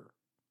 sir.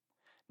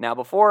 Now,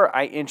 before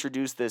I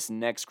introduce this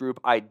next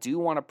group, I do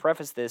want to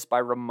preface this by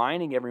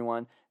reminding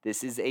everyone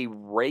this is a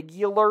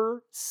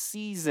regular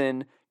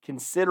season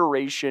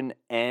consideration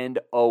and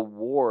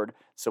award.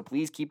 So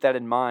please keep that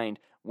in mind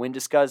when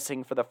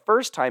discussing for the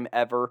first time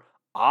ever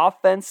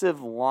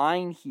offensive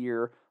line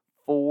here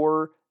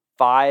for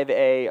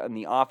 5A on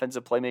the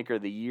Offensive Playmaker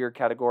of the Year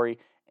category.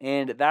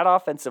 And that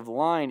offensive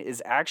line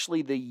is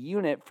actually the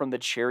unit from the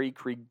Cherry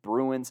Creek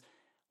Bruins.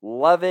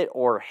 Love it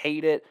or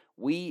hate it,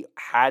 we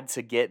had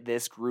to get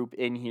this group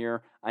in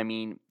here. I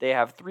mean, they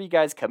have 3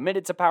 guys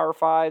committed to Power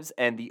 5s,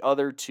 and the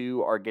other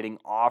 2 are getting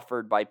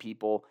offered by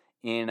people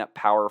in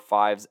Power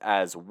 5s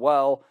as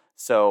well.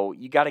 So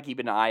you got to keep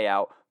an eye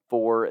out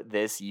for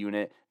this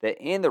unit that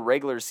in the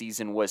regular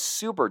season was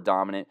super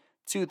dominant.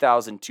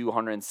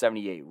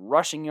 2,278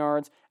 rushing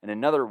yards and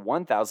another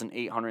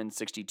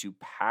 1,862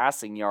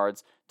 passing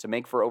yards to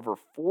make for over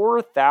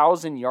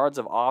 4,000 yards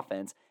of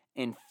offense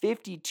and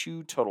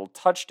 52 total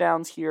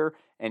touchdowns here,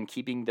 and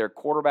keeping their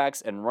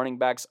quarterbacks and running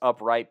backs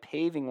upright,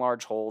 paving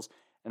large holes.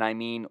 And I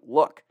mean,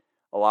 look,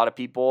 a lot of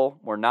people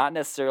were not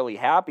necessarily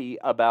happy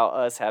about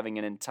us having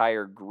an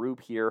entire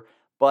group here,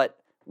 but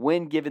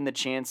when given the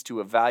chance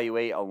to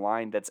evaluate a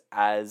line that's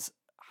as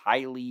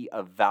highly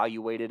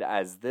evaluated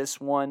as this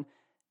one,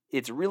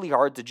 it's really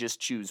hard to just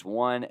choose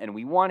one, and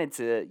we wanted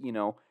to,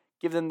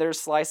 give them their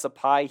slice of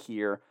pie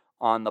here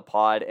on the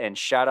pod and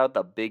shout out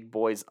the big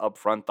boys up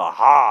front, the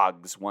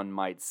Hogs, one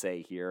might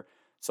say here.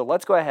 So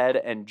let's go ahead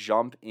and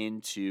jump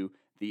into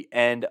the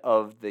end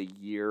of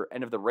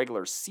the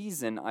regular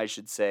season, I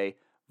should say,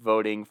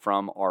 voting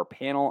from our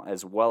panel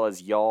as well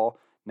as y'all.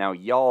 Now,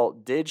 y'all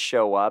did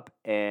show up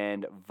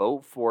and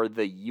vote for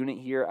the unit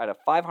here out of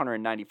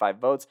 595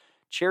 votes.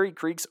 Cherry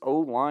Creek's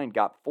O-line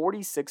got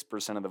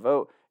 46% of the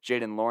vote.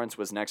 Jaden Lawrence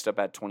was next up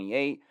at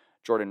 28.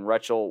 Jordan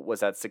Retchell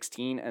was at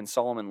 16, and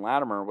Solomon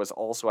Latimer was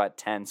also at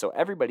 10. So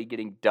everybody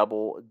getting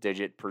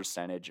double-digit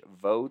percentage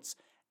votes,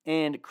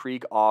 and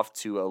Creek off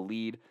to a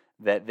lead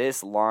that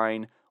this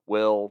line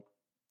will,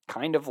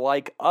 kind of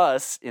like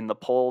us in the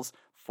polls,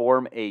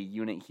 form a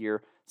unit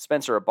here.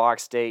 Spencer of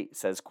Box State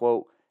says,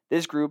 quote,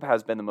 "This group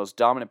has been the most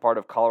dominant part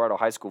of Colorado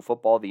high school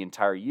football the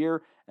entire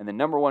year, and the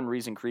number one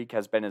reason Creek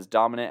has been as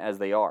dominant as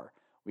they are.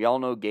 We all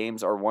know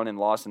games are won and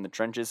lost in the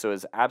trenches, so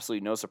it's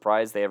absolutely no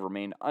surprise they have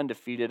remained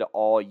undefeated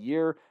all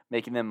year,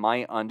 making them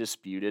my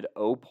undisputed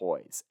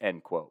O-Poys,"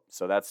 end quote.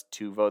 So that's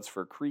 2 votes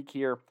for Creek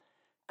here.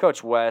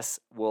 Coach Wes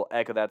will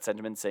echo that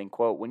sentiment, saying,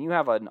 quote, "When you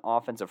have an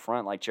offensive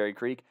front like Cherry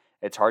Creek,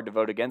 it's hard to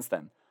vote against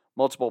them.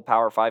 Multiple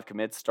Power 5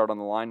 commits start on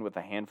the line with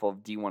a handful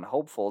of D1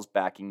 hopefuls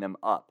backing them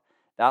up.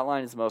 That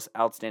line is the most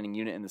outstanding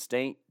unit in the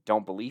state.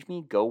 Don't believe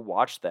me? Go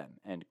watch them,"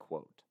 end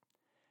quote.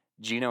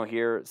 Gino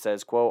here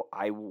says, quote,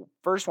 "I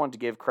first want to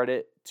give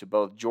credit to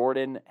both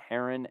Jordan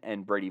Heron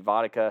and Brady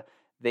Vodka.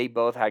 They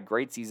both had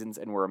great seasons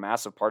and were a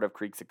massive part of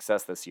Creek's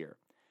success this year.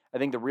 I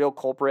think the real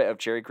culprit of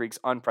Cherry Creek's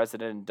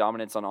unprecedented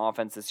dominance on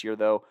offense this year,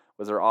 though,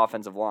 was their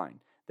offensive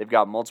line. They've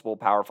got multiple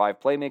Power 5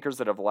 playmakers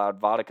that have allowed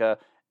Vodka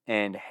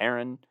and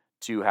Heron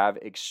to have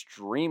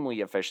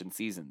extremely efficient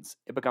seasons.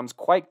 It becomes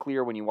quite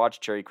clear when you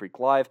watch Cherry Creek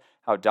live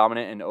how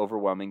dominant and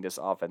overwhelming this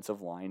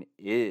offensive line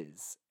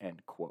is,"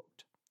 end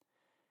quote.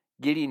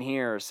 Gideon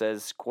here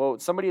says,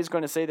 quote, "Somebody is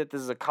going to say that this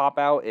is a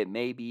cop-out. It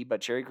may be,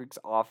 but Cherry Creek's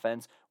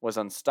offense was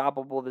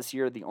unstoppable this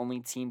year. The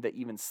only team that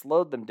even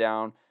slowed them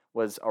down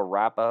was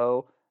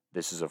Arapahoe."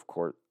 This is, of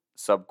course,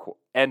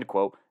 end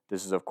quote.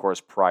 This is, of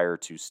course, prior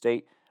to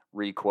state,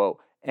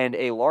 requote. "And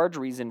a large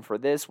reason for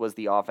this was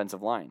the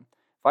offensive line.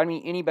 Find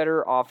me any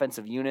better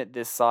offensive unit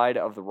this side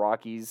of the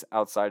Rockies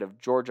outside of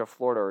Georgia,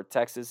 Florida, or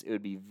Texas. It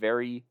would be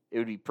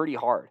pretty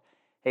hard.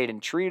 Hayden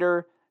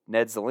Treater,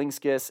 Ned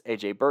Zelinskis,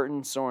 AJ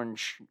Burton, Soren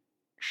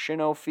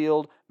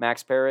Shinofield,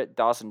 Max Parrott,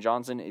 Dawson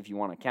Johnson, if you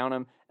want to count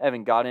him,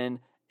 Evan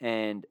Godin,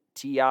 and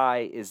T.I.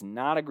 is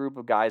not a group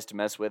of guys to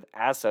mess with.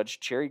 As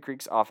such, Cherry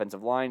Creek's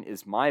offensive line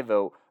is my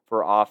vote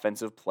for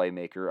Offensive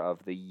Playmaker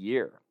of the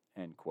Year,"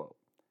 end quote.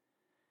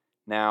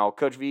 Now,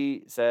 Coach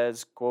V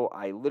says, quote,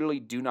 "I literally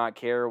do not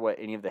care what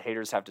any of the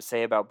haters have to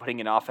say about putting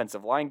an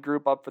offensive line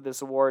group up for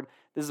this award.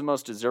 This is the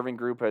most deserving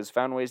group who has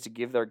found ways to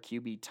give their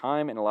QB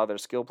time and allow their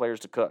skill players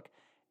to cook.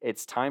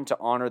 It's time to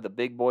honor the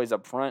big boys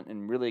up front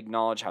and really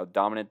acknowledge how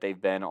dominant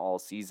they've been all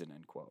season,"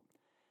 end quote.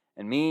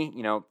 And me,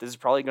 this is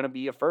probably going to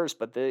be a first,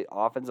 but the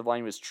offensive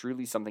line was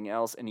truly something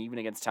else, and even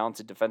against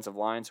talented defensive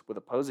lines with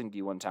opposing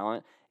D1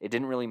 talent, it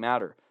didn't really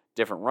matter.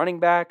 Different running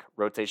back,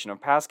 rotation of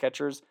pass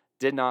catchers,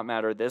 did not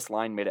matter. This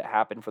line made it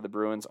happen for the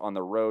Bruins on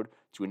the road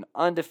to an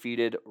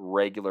undefeated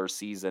regular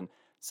season.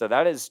 So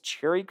that is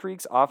Cherry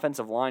Creek's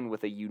offensive line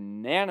with a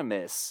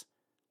unanimous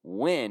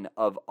win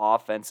of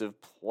Offensive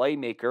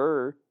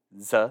Playmaker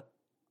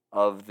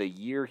of the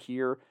year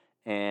here,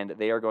 and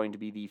they are going to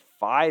be the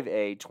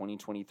 5A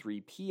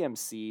 2023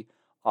 PMC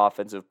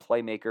Offensive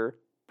Playmaker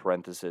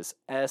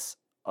 (S)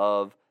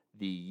 of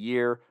the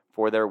year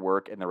for their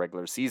work in the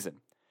regular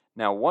season.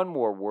 Now, one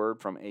more word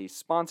from a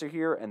sponsor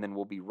here, and then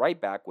we'll be right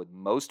back with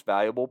Most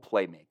Valuable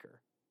Playmaker.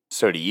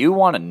 So do you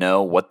want to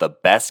know what the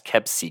best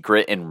kept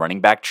secret in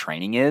running back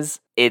training is?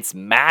 It's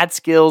Mad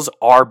Skills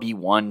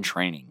RB1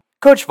 training.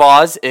 Coach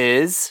Voss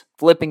is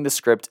flipping the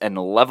script and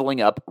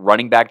leveling up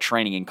running back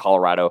training in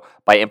Colorado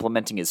by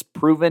implementing his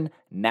proven,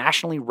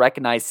 nationally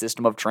recognized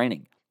system of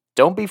training.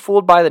 Don't be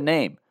fooled by the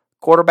name.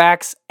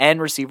 Quarterbacks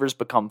and receivers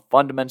become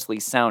fundamentally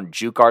sound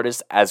juke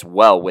artists as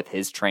well with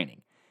his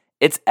training.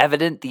 It's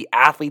evident the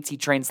athletes he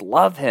trains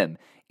love him.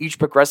 Each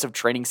progressive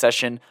training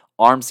session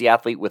arms the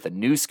athlete with a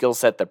new skill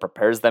set that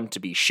prepares them to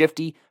be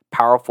shifty,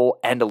 powerful,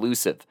 and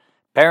elusive.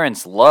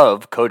 Parents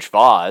love Coach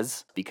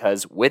Voz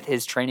because with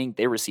his training,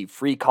 they receive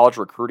free college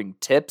recruiting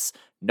tips,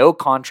 no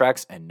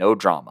contracts, and no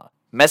drama.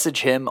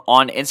 Message him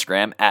on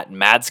Instagram at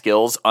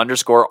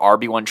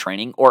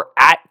madskills_RB1training or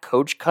at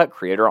Coach Cut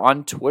Creator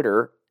on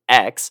Twitter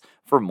X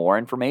for more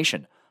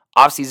information.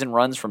 Offseason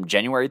runs from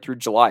January through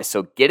July,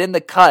 so get in the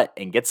cut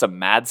and get some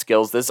mad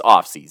skills this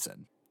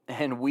offseason.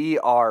 And we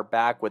are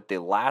back with the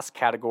last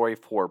category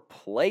for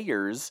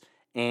players,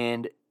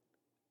 and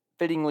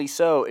fittingly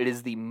so, it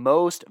is the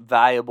most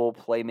valuable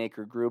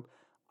playmaker group.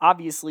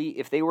 Obviously,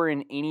 if they were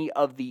in any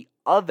of the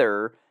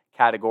other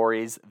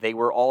categories, they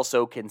were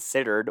also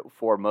considered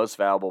for most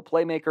valuable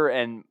playmaker,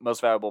 and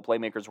most valuable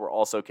playmakers were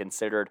also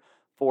considered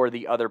for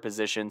the other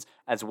positions,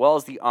 as well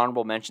as the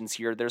honorable mentions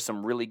here. There's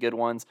some really good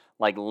ones,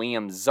 like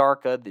Liam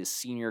Zarka, the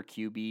senior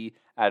QB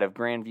out of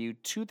Grandview,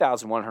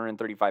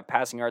 2,135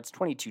 passing yards,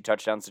 22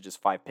 touchdowns to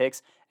just 5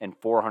 picks, and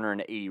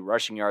 480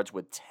 rushing yards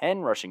with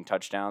 10 rushing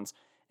touchdowns.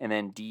 And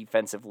then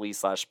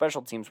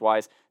defensively/special teams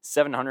wise,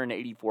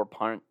 784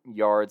 punt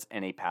yards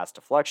and a pass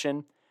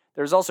deflection.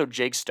 There's also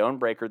Jake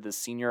Stonebreaker, the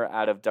senior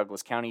out of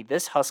Douglas County.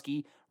 This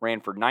Husky ran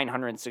for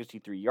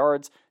 963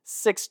 yards,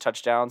 6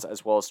 touchdowns,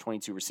 as well as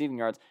 22 receiving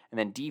yards. And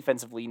then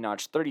defensively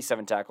notched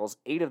 37 tackles,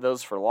 8 of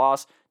those for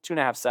loss,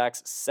 2.5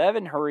 sacks,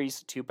 7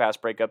 hurries, 2 pass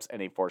breakups,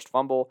 and a forced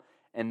fumble.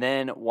 And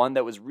then one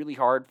that was really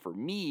hard for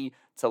me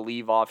to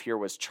leave off here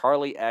was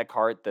Charlie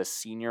Eckhart, the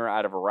senior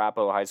out of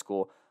Arapahoe High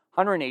School.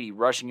 180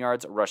 rushing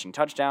yards, a rushing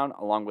touchdown,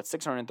 along with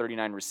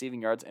 639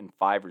 receiving yards and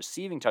 5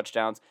 receiving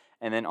touchdowns.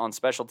 And then on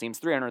special teams,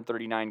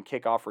 339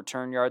 kickoff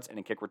return yards and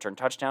a kick return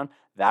touchdown.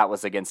 That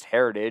was against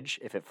Heritage.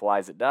 If it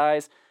flies, it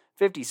dies.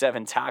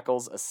 57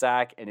 tackles, a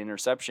sack, an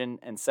interception,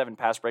 and 7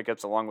 pass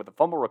breakups, along with a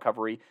fumble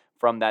recovery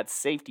from that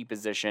safety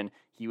position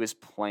he was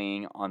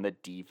playing on the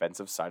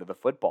defensive side of the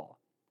football.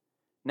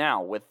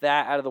 Now, with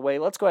that out of the way,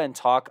 let's go ahead and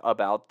talk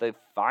about the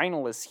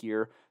finalists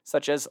here,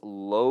 such as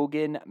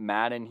Logan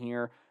Madden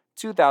here.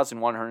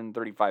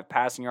 2,135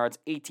 passing yards,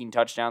 18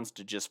 touchdowns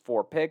to just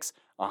 4 picks,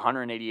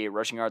 188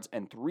 rushing yards,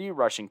 and 3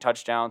 rushing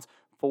touchdowns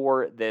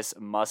for this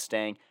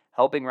Mustang,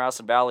 helping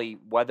Rouseland Valley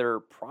weather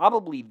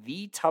probably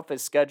the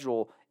toughest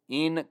schedule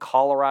in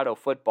Colorado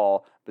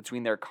football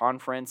between their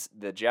conference,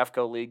 the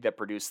Jeffco League that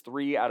produced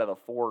 3 out of the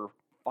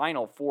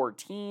final 4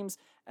 teams,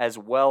 as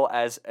well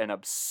as an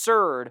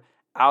absurd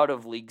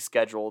out-of-league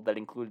schedule that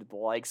included the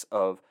likes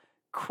of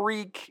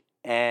Creek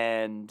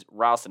and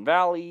Rouseland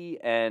Valley,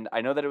 and I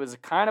know that it was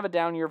kind of a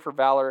down year for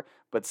Valor,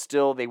 but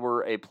still they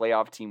were a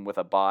playoff team with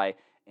a bye.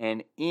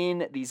 And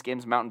in these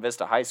games, Mountain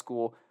Vista High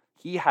School,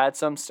 he had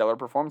some stellar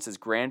performances.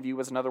 Grandview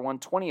was another one,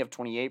 20 of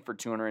 28 for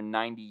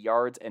 290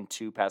 yards and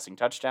 2 passing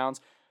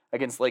touchdowns.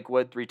 Against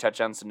Lakewood, 3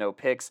 touchdowns to no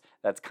picks.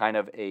 That's kind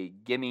of a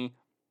gimme.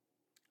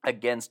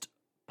 Against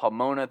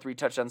Pomona, 3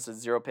 touchdowns to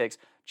 0 picks.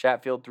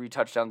 Chatfield, 3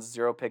 touchdowns,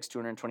 0 picks,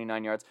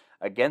 229 yards.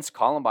 Against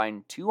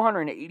Columbine,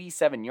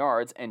 287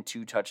 yards and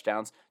 2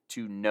 touchdowns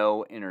to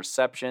no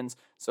interceptions.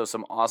 So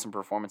some awesome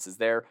performances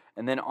there.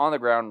 And then on the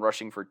ground,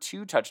 rushing for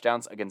 2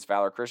 touchdowns against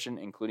Valor Christian,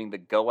 including the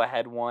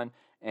go-ahead one.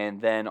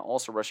 And then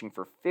also rushing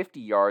for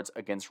 50 yards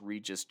against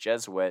Regis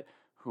Jesuit,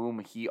 whom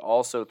he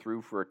also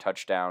threw for a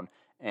touchdown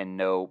and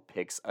no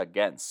picks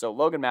against. So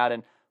Logan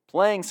Madden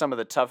playing some of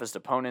the toughest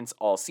opponents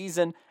all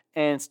season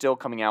and still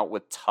coming out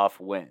with tough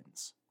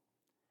wins.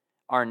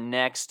 Our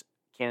next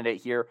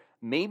candidate here,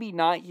 maybe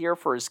not here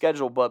for his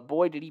schedule, but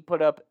boy, did he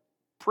put up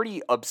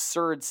pretty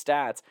absurd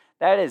stats.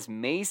 That is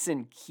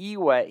Mason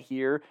Kiewet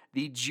here,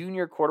 the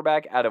junior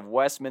quarterback out of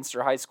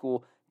Westminster High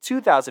School,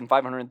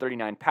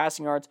 2,539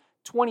 passing yards,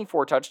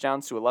 24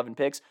 touchdowns to 11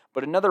 picks,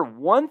 but another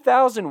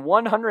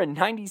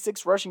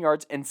 1,196 rushing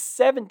yards and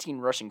 17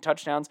 rushing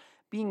touchdowns,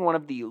 being one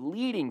of the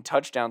leading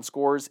touchdown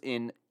scorers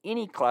in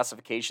any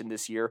classification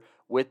this year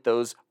with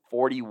those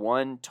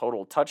 41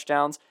 total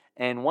touchdowns,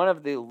 and one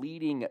of the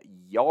leading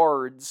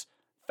yards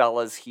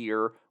fellas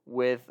here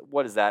with,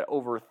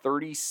 over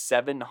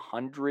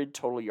 3,700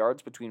 total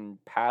yards between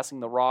passing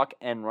the rock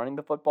and running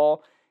the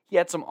football. He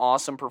had some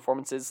awesome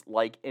performances,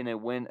 like in a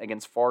win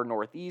against Far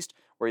Northeast,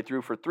 where he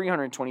threw for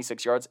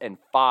 326 yards and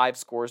 5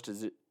 scores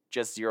to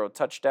just 0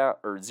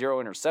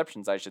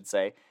 interceptions, I should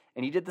say.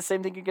 And he did the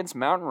same thing against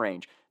Mountain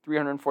Range,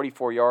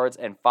 344 yards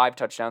and 5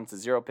 touchdowns to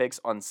 0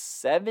 picks on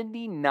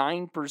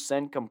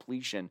 79%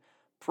 completion.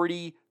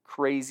 Pretty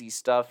crazy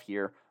stuff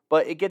here.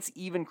 But it gets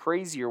even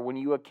crazier when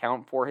you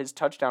account for his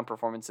touchdown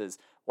performances,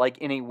 like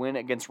in a win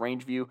against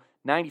Rangeview,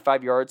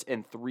 95 yards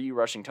and 3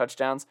 rushing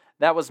touchdowns.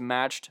 That was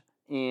matched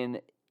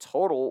in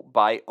total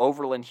by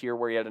Overland here,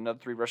 where he had another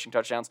 3 rushing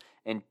touchdowns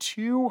and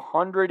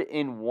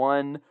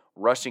 201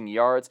 rushing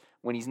yards.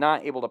 When he's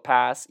not able to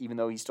pass, even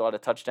though he still had a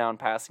touchdown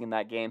passing in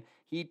that game,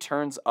 he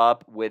turns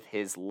up with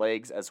his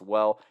legs as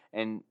well.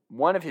 And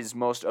one of his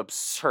most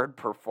absurd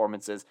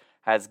performances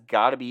has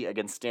got to be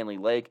against Stanley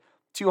Lake.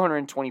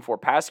 224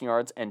 passing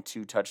yards and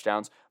 2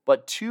 touchdowns,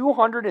 but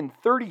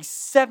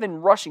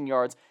 237 rushing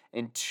yards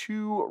and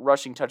 2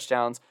 rushing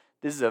touchdowns.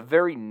 This is a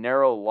very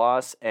narrow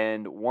loss,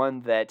 and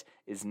one that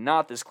is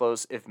not this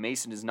close if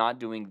Mason is not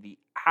doing the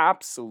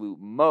absolute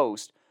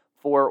most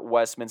for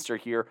Westminster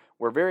here.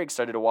 We're very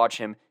excited to watch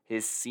him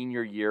his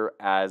senior year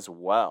as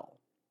well.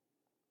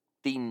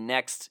 The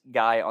next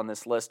guy on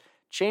this list,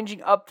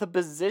 changing up the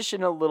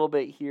position a little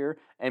bit here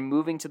and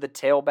moving to the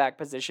tailback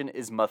position,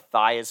 is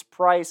Matthias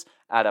Price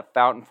out of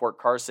Fountain Fort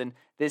Carson.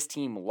 This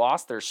team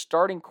lost their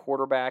starting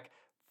quarterback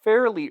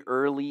fairly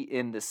early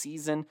in the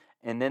season,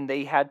 and then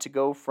they had to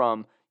go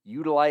from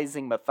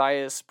utilizing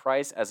Matthias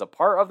Price as a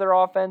part of their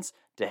offense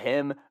to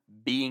him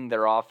being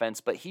their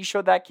offense. But he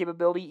showed that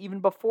capability even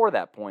before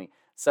that point,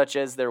 such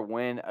as their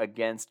win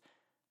against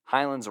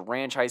Highlands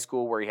Ranch High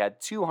School, where he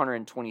had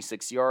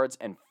 226 yards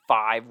and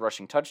 5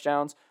 rushing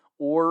touchdowns,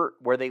 or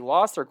where they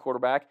lost their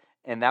quarterback,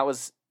 and that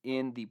was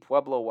in the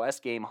Pueblo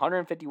West game,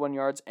 151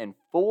 yards and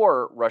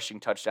 4 rushing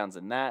touchdowns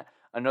in that,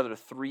 another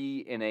 3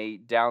 in a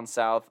down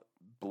south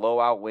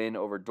blowout win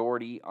over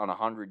Doherty on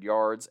 100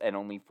 yards and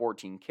only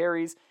 14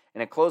 carries,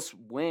 and a close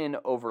win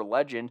over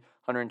Legend,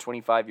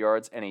 125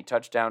 yards and a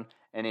touchdown,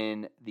 and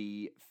in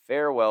the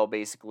farewell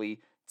basically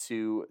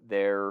to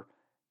their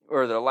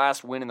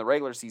last win in the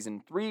regular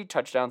season, 3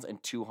 touchdowns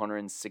and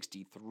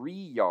 263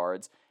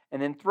 yards.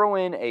 And then throw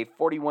in a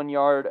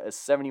 41-yard, a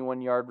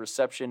 71-yard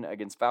reception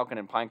against Falcon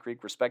and Pine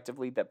Creek,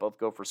 respectively, that both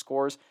go for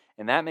scores.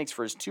 And that makes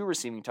for his 2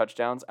 receiving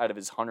touchdowns out of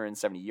his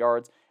 170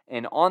 yards.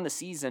 And on the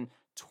season,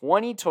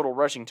 20 total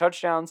rushing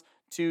touchdowns,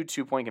 2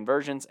 2-point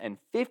conversions, and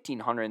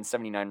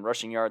 1,579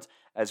 rushing yards,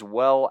 as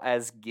well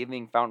as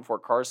giving Fountain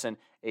Fort Carson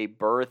a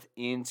berth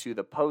into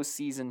the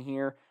postseason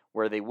here,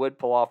 where they would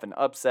pull off an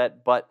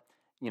upset. But,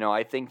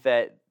 I think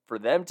that for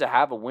them to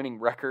have a winning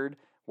record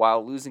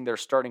while losing their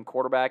starting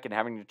quarterback and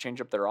having to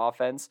change up their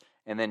offense,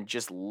 and then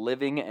just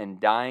living and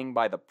dying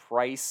by the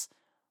Price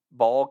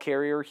ball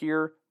carrier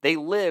here, they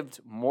lived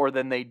more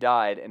than they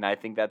died, and I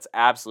think that's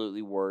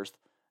absolutely worth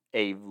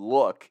a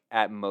look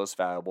at Most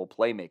Valuable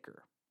Playmaker.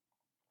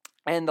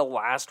 And the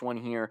last one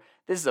here,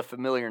 this is a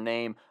familiar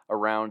name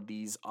around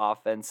these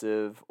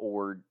offensive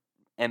or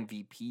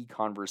MVP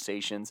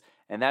conversations,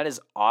 and that is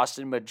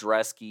Austin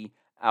Madreski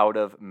out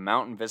of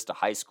Mountain Vista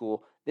High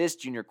School. This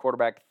junior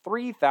quarterback,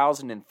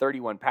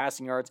 3,031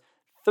 passing yards,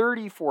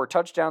 34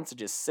 touchdowns to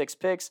just 6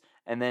 picks,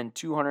 and then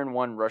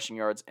 201 rushing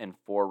yards and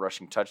 4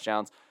 rushing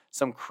touchdowns.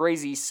 Some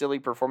crazy, silly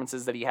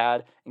performances that he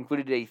had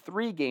included a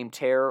 3-game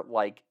tear,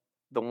 like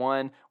the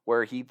one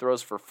where he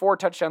throws for 4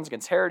 touchdowns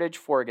against Heritage,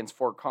 4 against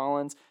Fort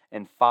Collins,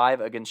 and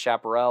 5 against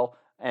Chaparral.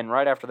 And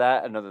right after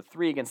that, another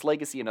 3 against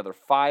Legacy, another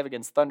 5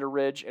 against Thunder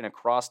Ridge, and a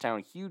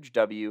crosstown huge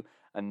W.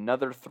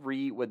 Another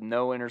 3 with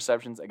no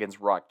interceptions against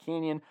Rock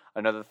Canyon,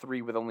 another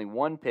 3 with only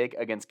 1 pick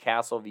against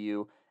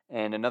Castleview,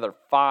 and another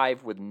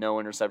 5 with no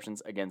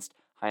interceptions against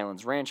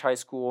Highlands Ranch High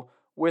School,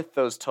 with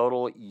those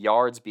total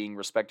yards being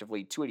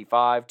respectively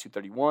 285,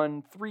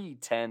 231,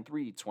 310,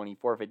 320,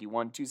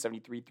 451,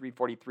 273,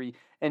 343,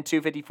 and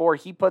 254.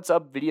 He puts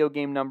up video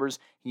game numbers,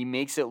 he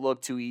makes it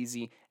look too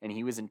easy, and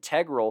he was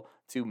integral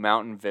to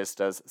Mountain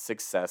Vista's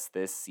success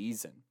this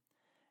season.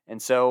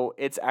 And so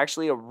it's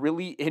actually a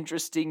really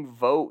interesting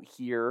vote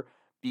here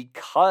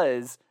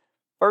because,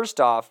 first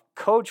off,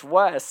 Coach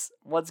Wes,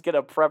 let's get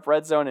a prep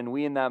red zone and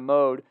we in that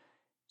mode.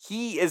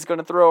 He is going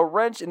to throw a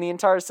wrench in the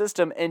entire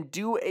system and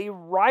do a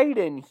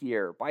write-in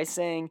here by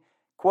saying,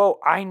 quote,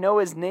 I know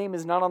his name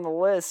is not on the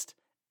list,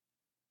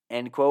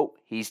 end quote.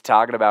 He's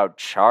talking about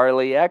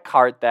Charlie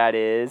Eckhart, that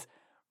is.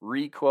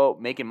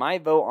 Requote, making my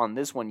vote on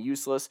this one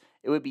useless.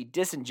 It would be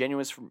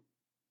disingenuous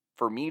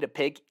for me to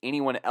pick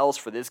anyone else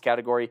for this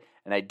category,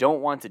 and I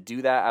don't want to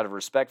do that out of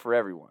respect for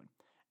everyone.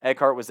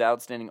 Eckhart was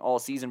outstanding all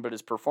season, but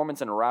his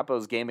performance in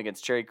Arapahoe's game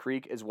against Cherry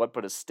Creek is what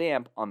put a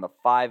stamp on the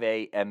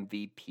 5A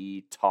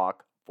MVP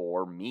talk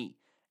for me,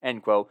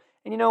 end quote.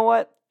 And you know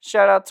what?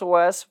 Shout out to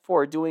Wes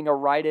for doing a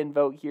write-in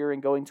vote here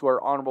and going to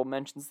our honorable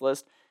mentions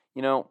list.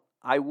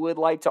 I would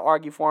like to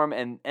argue for him,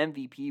 and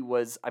MVP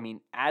was,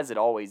 as it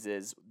always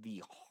is,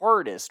 the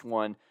hardest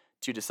one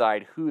to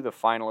decide who the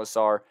finalists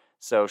are.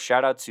 So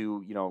shout out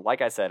to,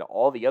 like I said,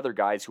 all the other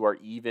guys who are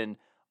even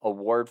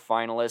award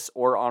finalists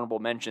or honorable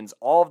mentions.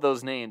 All of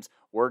those names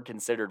were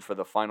considered for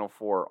the Final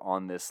Four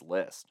on this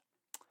list.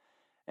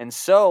 And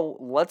so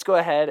let's go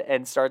ahead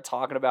and start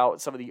talking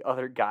about some of the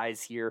other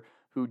guys here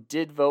who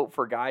did vote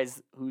for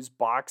guys whose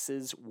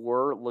boxes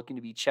were looking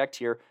to be checked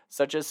here,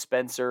 such as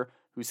Spencer,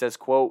 who says,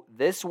 quote,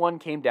 this one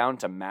came down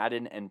to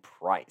Madden and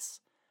Price.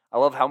 I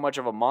love how much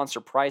of a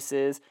monster Price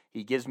is.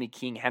 He gives me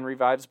King Henry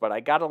vibes, but I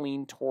gotta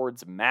lean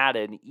towards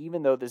Madden.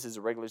 Even though this is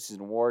a regular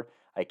season award,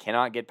 I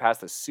cannot get past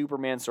the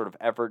Superman sort of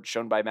effort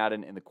shown by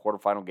Madden in the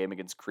quarterfinal game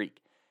against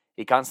Creek.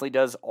 He constantly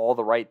does all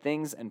the right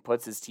things and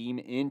puts his team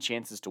in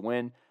chances to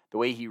win. The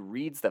way he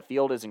reads the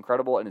field is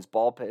incredible, and his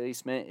ball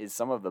placement is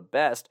some of the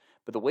best,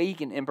 but the way he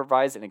can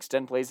improvise and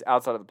extend plays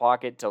outside of the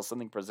pocket till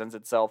something presents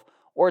itself,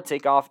 or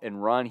take off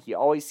and run, he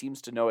always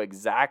seems to know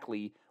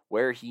exactly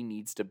where he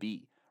needs to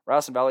be.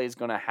 Ralston Valley is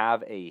going to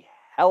have a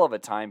hell of a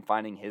time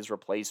finding his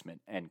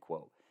replacement, end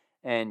quote.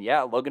 And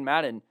yeah, Logan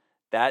Madden,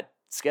 that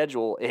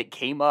schedule, it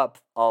came up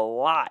a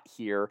lot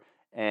here,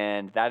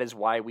 and that is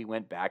why we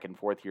went back and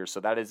forth here.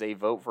 So that is a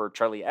vote for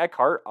Charlie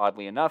Eckhart,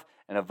 oddly enough,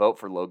 and a vote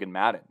for Logan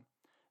Madden.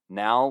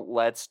 Now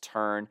let's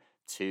turn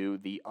to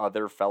the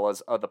other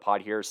fellas of the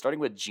pod here, starting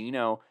with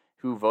Gino,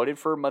 who voted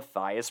for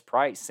Matthias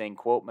Price, saying,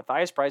 quote,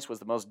 Matthias Price was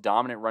the most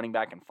dominant running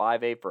back in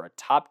 5A for a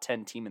top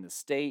 10 team in the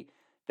state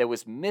that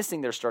was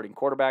missing their starting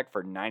quarterback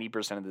for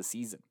 90% of the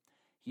season.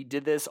 He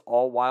did this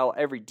all while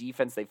every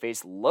defense they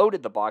faced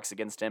loaded the box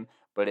against him,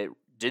 but it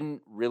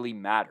didn't really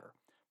matter.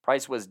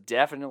 Price was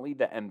definitely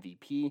the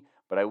MVP,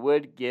 but I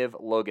would give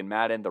Logan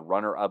Madden the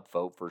runner-up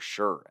vote for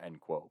sure, end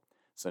quote.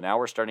 So now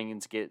we're starting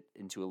to get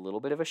into a little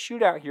bit of a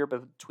shootout here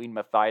between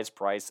Matthias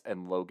Price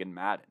and Logan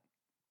Madden.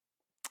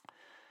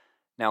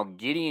 Now,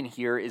 Gideon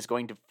here is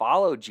going to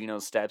follow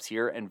Gino's steps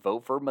here and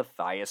vote for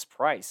Matthias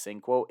Price,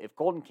 saying, quote, if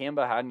Colton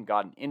Kamba hadn't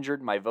gotten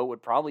injured, my vote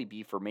would probably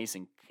be for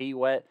Mason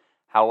Kiewit.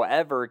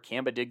 However,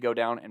 Kamba did go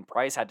down, and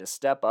Price had to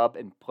step up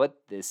and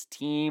put this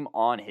team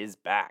on his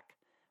back.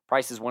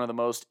 Price is one of the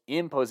most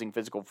imposing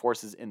physical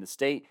forces in the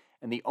state,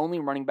 and the only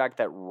running back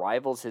that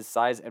rivals his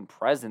size and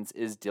presence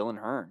is Dylan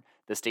Hearn,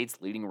 the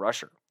state's leading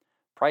rusher.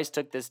 Price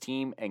took this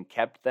team and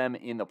kept them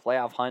in the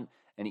playoff hunt,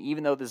 and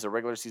even though this is a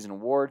regular season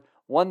award,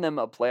 won them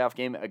a playoff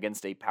game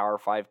against a Power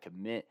 5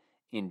 commit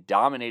in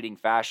dominating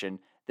fashion.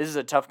 This is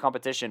a tough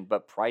competition,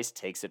 but Price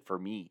takes it for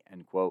me,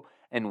 end quote.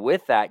 And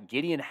with that,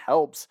 Gideon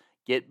helps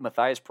get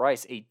Matthias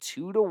Price a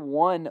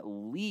 2-1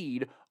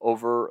 lead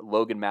over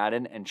Logan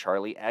Madden and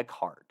Charlie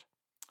Eckhart.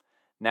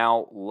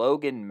 Now,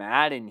 Logan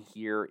Madden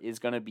here is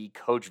going to be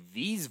Coach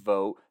V's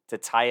vote to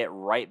tie it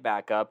right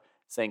back up,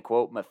 saying,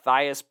 quote,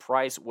 Matthias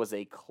Price was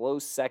a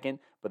close second,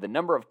 but the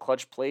number of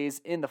clutch plays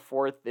in the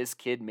fourth this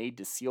kid made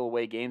to seal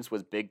away games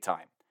was big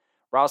time.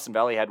 Ralston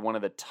Valley had one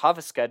of the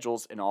toughest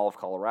schedules in all of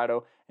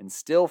Colorado and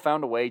still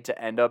found a way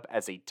to end up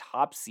as a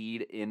top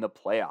seed in the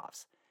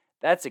playoffs.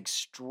 That's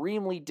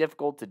extremely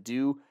difficult to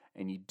do,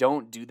 and you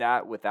don't do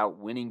that without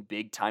winning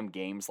big-time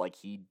games like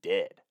he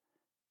did,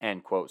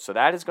 end quote. So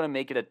that is going to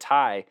make it a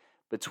tie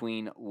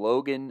between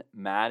Logan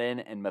Madden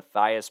and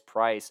Matthias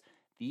Price.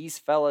 These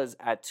fellas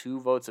at 2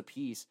 votes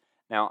apiece.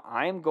 Now,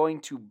 I'm going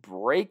to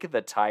break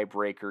the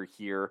tiebreaker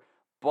here,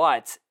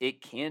 but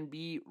it can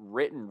be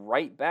written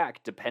right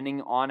back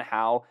depending on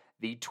how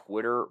the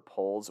Twitter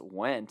polls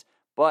went.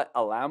 But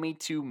allow me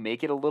to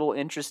make it a little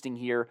interesting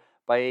here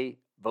by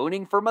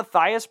voting for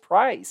Matthias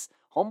Price.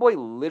 Homeboy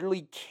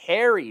literally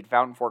carried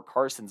Fountain Fort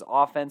Carson's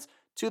offense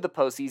to the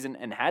postseason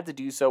and had to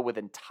do so with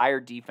entire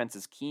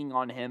defenses keying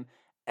on him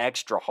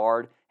extra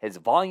hard. His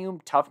volume,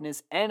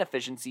 toughness, and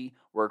efficiency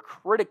were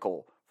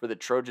critical for the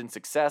Trojan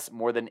success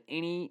more than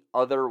any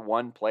other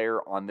one player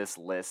on this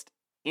list,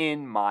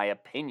 in my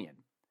opinion.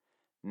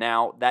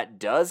 Now, that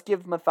does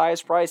give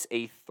Matthias Price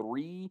a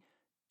 3-2-2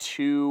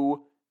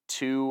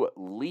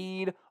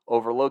 lead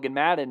over Logan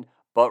Madden,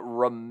 but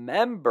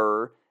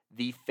remember,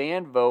 the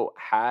fan vote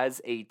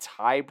has a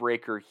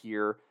tiebreaker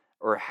here,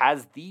 or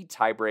has the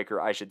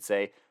tiebreaker, I should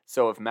say.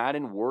 So if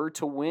Madden were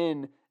to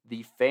win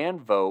the fan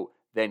vote,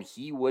 then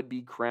he would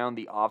be crowned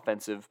the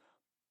offensive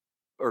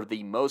or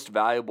the most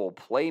valuable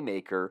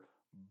playmaker.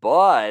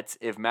 But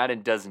if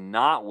Madden does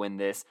not win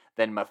this,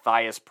 then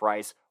Matthias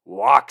Price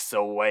walks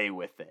away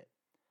with it.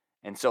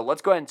 And so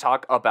let's go ahead and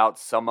talk about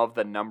some of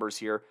the numbers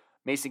here.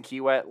 Mason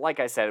Kiewit, like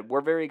I said,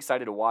 we're very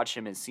excited to watch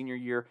him his senior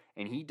year,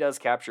 and he does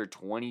capture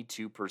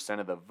 22%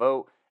 of the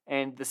vote.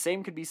 And the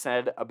same could be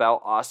said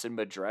about Austin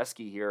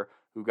Madreski here,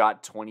 who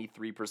got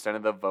 23%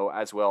 of the vote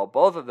as well.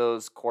 Both of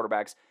those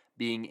quarterbacks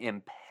being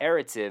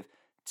imperative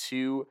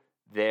to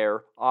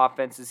their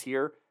offenses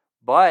here,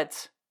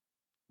 but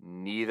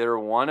neither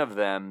one of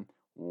them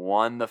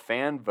won the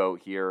fan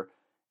vote here.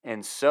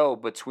 And so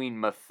between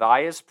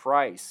Matthias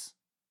Price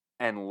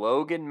and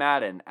Logan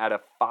Madden out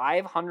of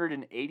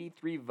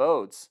 583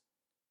 votes,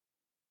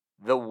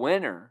 the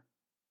winner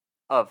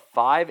of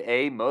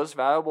 5A Most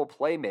Valuable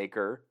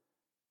Playmaker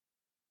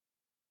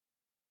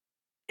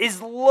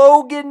is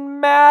Logan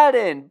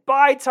Madden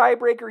by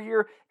tiebreaker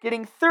here,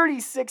 getting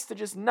 36 to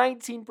just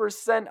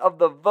 19% of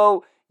the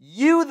vote.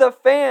 You, the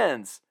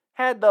fans,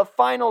 had the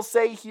final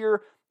say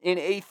here in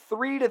a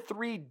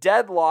 3-3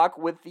 deadlock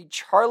with the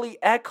Charlie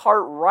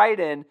Eckhart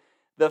write-in.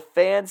 The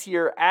fans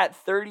here at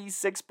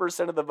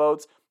 36% of the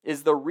votes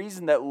is the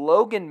reason that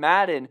Logan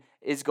Madden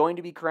is going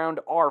to be crowned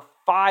our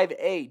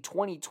 5A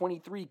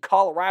 2023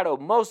 Colorado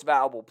Most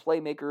Valuable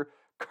Playmaker,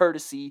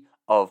 courtesy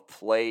of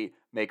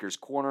Playmaker's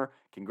Corner.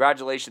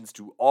 Congratulations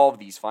to all of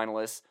these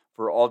finalists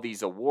for all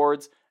these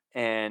awards.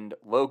 And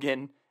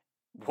Logan,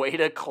 way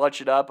to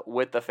clutch it up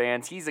with the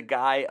fans. He's a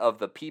guy of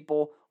the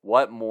people.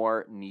 What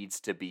more needs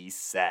to be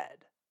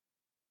said?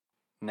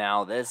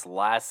 Now, this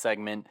last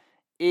segment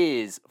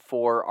is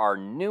for our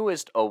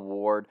newest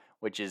award,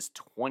 which is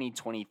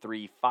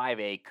 2023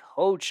 5A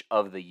Coach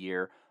of the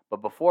Year.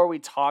 But before we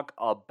talk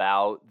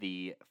about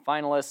the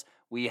finalists,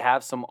 we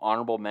have some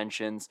honorable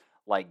mentions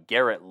like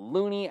Garrett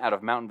Looney out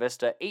of Mountain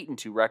Vista,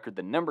 8-2 record,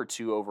 the number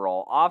 2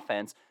 overall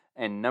offense,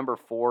 and number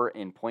 4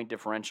 in point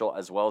differential,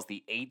 as well as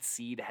the 8th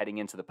seed heading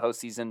into the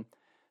postseason.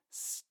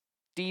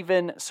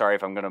 Steven, sorry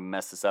if I'm going to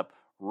mess this up,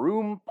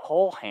 Room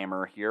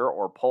Polhammer here,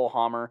 or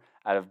Polhammer,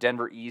 out of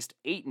Denver East,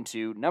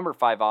 8-2, number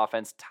 5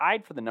 offense,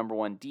 tied for the number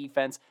 1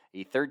 defense,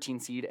 a 13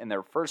 seed, and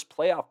their first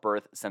playoff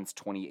berth since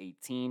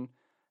 2018.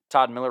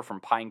 Todd Miller from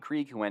Pine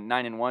Creek, who went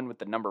 9-1 with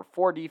the number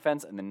 4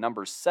 defense and the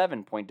number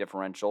 7 point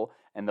differential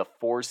and the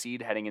 4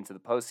 seed heading into the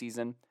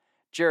postseason.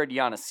 Jared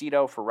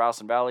Yanacito for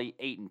Rouseland Valley,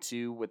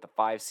 8-2 with the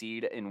 5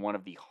 seed in one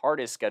of the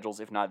hardest schedules,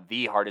 if not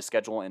the hardest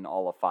schedule in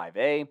all of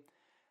 5A.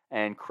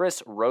 And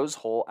Chris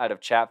Rosehole out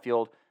of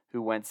Chatfield,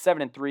 who went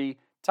 7-3,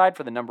 tied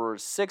for the number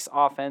 6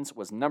 offense,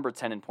 was number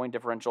 10 in point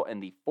differential,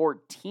 and the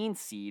 14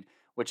 seed,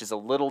 which is a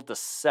little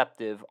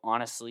deceptive,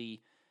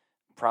 honestly,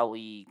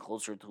 probably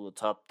closer to a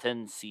top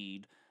 10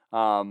 seed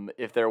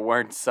if there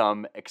weren't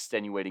some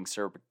extenuating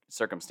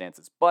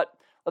circumstances. But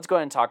let's go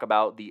ahead and talk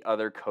about the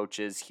other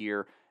coaches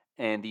here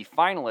and the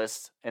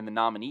finalists and the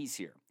nominees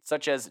here,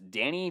 such as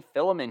Danny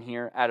Phileman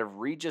here out of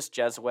Regis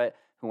Jesuit,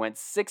 who went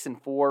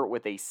 6-4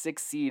 with a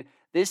 6 seed.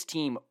 This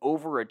team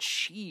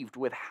overachieved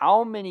with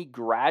how many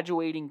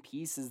graduating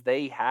pieces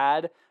they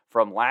had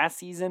from last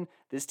season.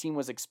 This team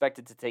was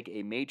expected to take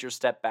a major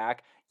step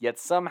back, yet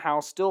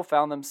somehow still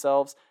found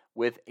themselves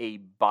with a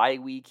bye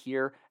week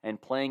here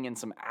and playing in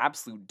some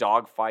absolute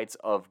dogfights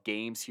of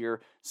games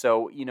here.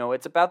 So,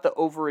 it's about the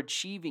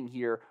overachieving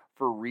here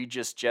for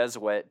Regis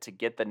Jesuit to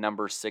get the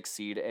number 6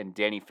 seed and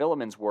Danny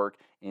Phileman's work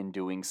in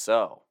doing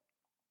so.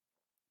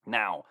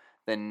 Now,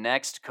 the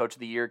next Coach of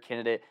the Year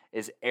candidate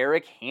is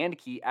Eric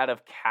Handke out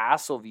of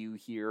Castleview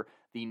here.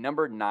 The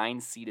number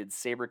 9 seeded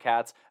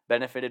SaberCats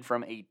benefited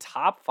from a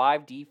top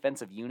 5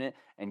 defensive unit,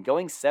 and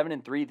going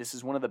 7-3, this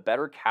is one of the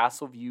better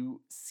Castleview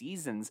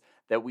seasons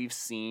that we've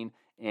seen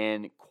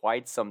in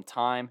quite some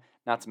time.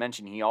 Not to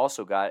mention, he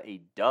also got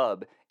a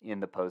dub in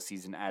the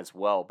postseason as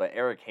well. But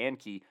Eric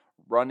Handke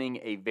running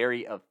a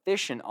very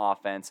efficient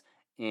offense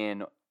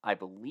in, I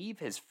believe,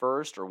 his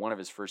first or one of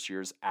his first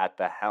years at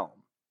the helm.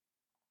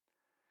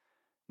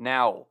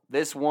 Now,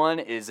 this one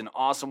is an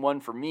awesome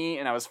one for me,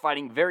 and I was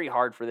fighting very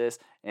hard for this,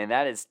 and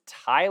that is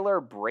Tyler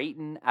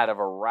Brayton out of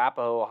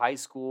Arapahoe High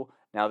School.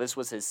 Now, this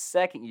was his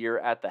second year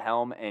at the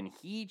helm, and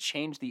he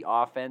changed the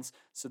offense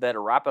so that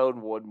Arapahoe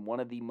would one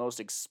of the most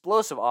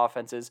explosive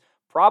offenses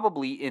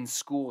probably in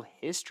school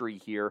history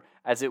here,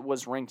 as it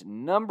was ranked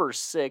number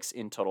 6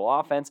 in total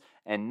offense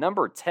and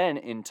number 10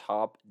 in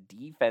top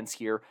defense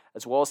here,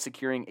 as well as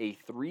securing a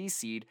 3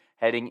 seed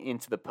heading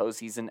into the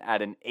postseason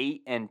at an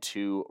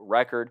 8-2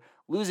 record,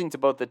 losing to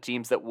both the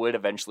teams that would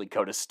eventually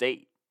go to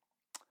state.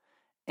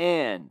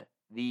 And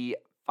the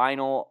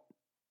final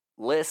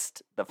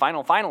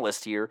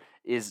finalist here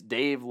is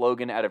Dave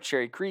Logan out of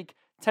Cherry Creek,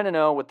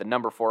 10-0 with the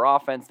number 4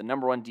 offense, the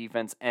number 1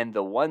 defense, and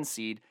the 1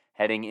 seed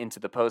heading into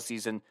the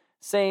postseason.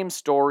 Same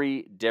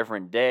story,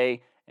 different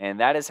day. And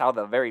that is how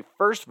the very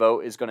first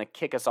vote is going to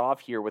kick us off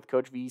here with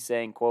Coach V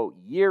saying, quote,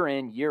 year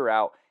in, year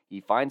out,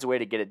 he finds a way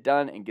to get it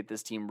done and get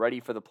this team ready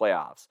for the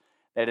playoffs.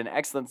 They had an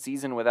excellent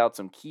season without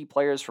some key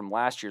players from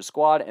last year's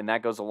squad, and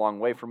that goes a long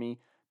way for me.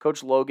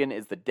 Coach Logan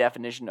is the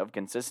definition of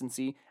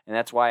consistency, and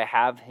that's why I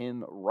have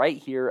him right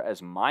here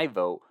as my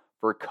vote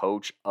for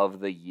Coach of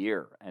the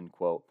Year, end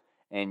quote.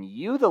 And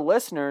you, the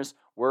listeners,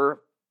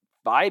 were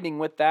vibing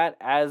with that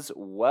as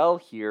well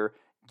here,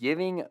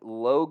 giving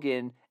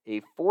Logan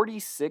a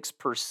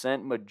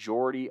 46%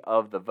 majority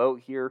of the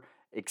vote here,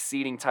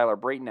 exceeding Tyler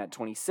Brayton at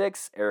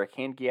 26%, Eric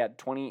Handke at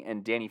 20%,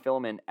 and Danny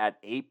Phileman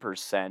at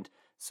 8%.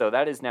 So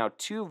that is now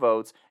 2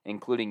 votes,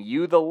 including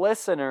you, the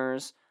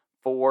listeners,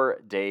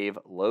 for Dave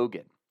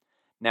Logan.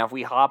 Now, if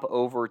we hop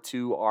over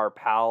to our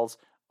pals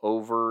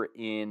over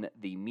in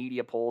the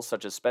media polls,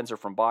 such as Spencer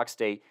from Box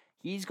State,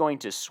 he's going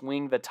to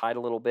swing the tide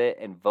a little bit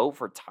and vote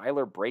for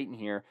Tyler Brayton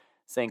here,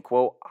 saying,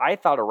 quote, I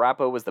thought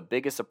Arapahoe was the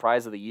biggest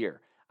surprise of the year.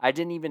 I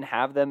didn't even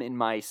have them in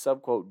my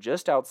subquote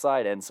just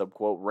outside end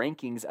subquote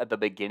rankings at the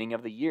beginning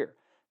of the year.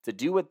 To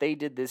do what they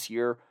did this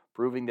year,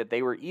 proving that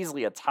they were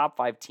easily a top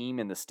 5 team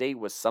in the state,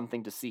 was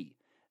something to see.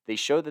 They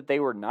showed that they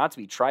were not to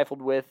be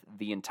trifled with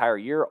the entire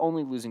year,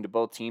 only losing to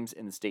both teams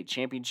in the state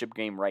championship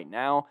game right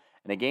now,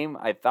 and a game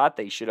I thought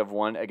they should have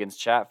won against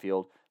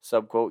Chatfield.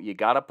 Subquote, you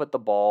got to put the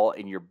ball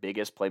in your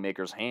biggest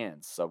playmaker's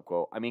hands.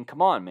 Subquote, I mean,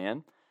 come on,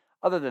 man.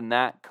 Other than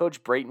that,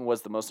 Coach Brayton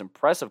was the most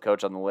impressive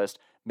coach on the list,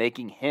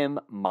 making him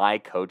my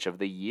Coach of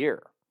the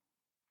Year.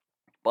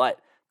 But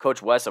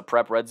Coach West of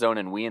Prep Red Zone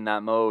and We in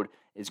That Mode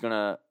is going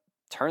to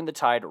turn the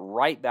tide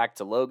right back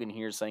to Logan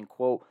here, saying,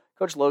 quote,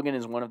 Coach Logan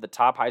is one of the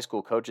top high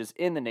school coaches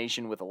in the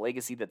nation with a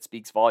legacy that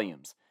speaks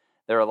volumes.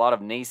 There are a lot of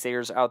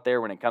naysayers out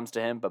there when it comes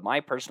to him, but my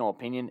personal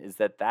opinion is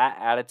that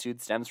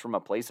attitude stems from a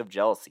place of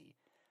jealousy.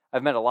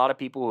 I've met a lot of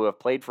people who have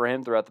played for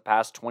him throughout the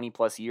past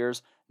 20-plus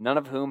years, none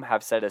of whom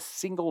have said a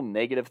single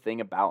negative thing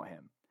about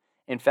him.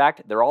 In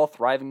fact, they're all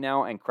thriving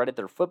now and credit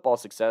their football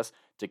success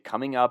to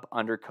coming up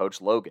under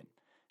Coach Logan.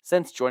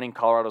 Since joining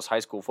Colorado's high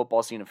school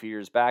football scene a few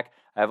years back,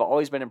 I have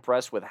always been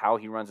impressed with how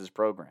he runs his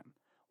program.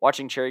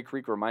 Watching Cherry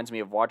Creek reminds me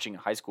of watching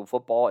high school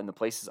football in the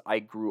places I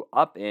grew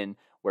up in,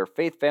 where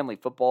faith family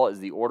football is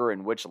the order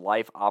in which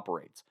life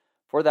operates.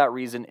 For that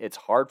reason, it's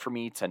hard for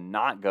me to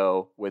not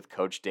go with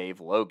Coach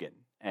Dave Logan,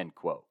 end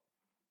quote.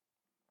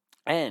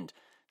 And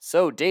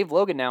so Dave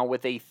Logan now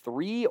with a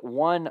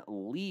 3-1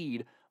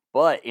 lead,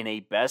 but in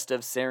a best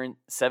of 7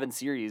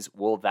 series,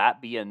 will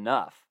that be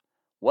enough?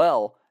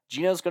 Well,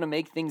 Gino's going to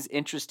make things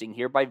interesting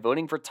here by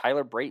voting for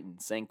Tyler Brayton,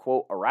 saying,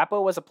 quote, Arapahoe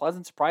was a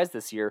pleasant surprise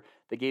this year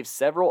that gave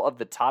several of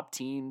the top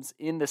teams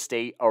in the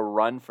state a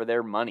run for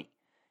their money.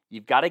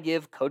 You've got to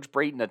give Coach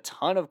Brayton a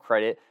ton of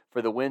credit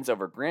for the wins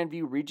over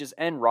Grandview, Regis,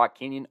 and Rock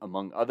Canyon,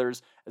 among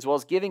others, as well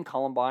as giving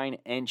Columbine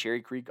and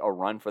Cherry Creek a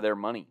run for their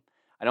money.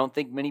 I don't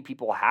think many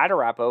people had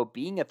Arapahoe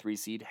being a 3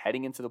 seed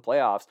heading into the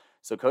playoffs,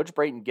 so Coach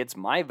Brayton gets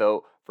my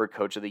vote for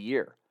Coach of the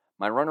Year.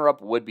 My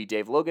runner-up would be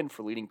Dave Logan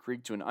for leading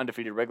Creek to an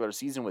undefeated regular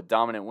season with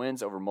dominant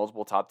wins over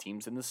multiple top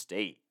teams in the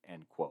state,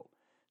 end quote.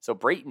 So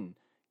Brayton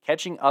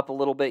catching up a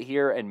little bit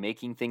here and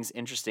making things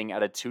interesting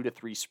at a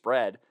 2-3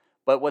 spread.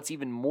 But what's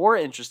even more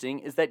interesting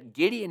is that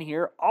Gideon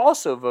here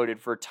also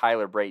voted for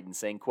Tyler Brayton,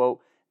 saying, quote,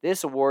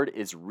 this award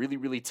is really,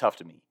 really tough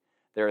to me.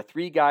 There are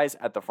 3 guys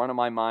at the front of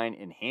my mind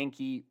in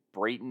Hankey,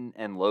 Brayton,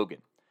 and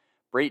Logan.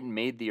 Brayton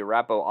made the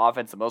Arapahoe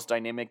offense the most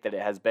dynamic that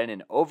it has been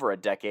in over a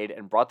decade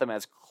and brought them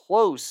as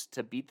close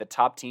to beat the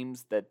top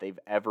teams that they've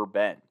ever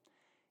been.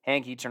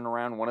 Hankey turned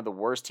around one of the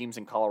worst teams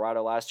in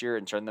Colorado last year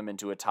and turned them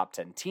into a top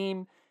 10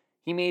 team.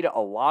 He made a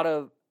lot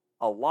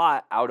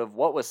out of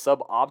what was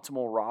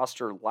suboptimal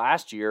roster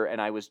last year,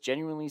 and I was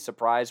genuinely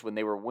surprised when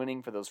they were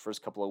winning for those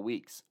first couple of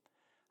weeks.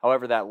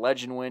 However, that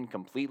legend win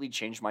completely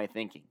changed my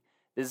thinking.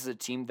 This is a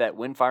team that,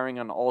 when firing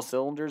on all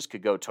cylinders,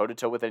 could go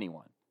toe-to-toe with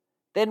anyone.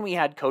 Then we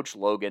had Coach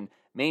Logan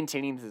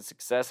maintaining the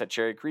success at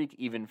Cherry Creek,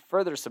 even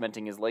further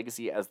cementing his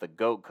legacy as the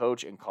GOAT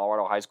coach in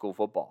Colorado high school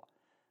football.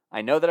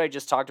 I know that I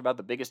just talked about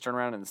the biggest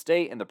turnaround in the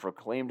state and the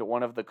proclaimed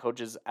one of the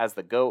coaches as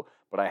the GOAT,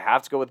 but I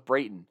have to go with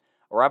Brayton.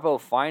 Arapahoe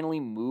finally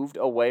moved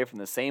away from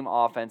the same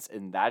offense,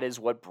 and that is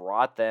what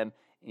brought them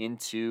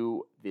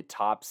into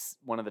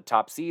one of the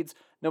top seeds.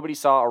 Nobody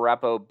saw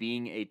Arapahoe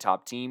being a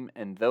top team,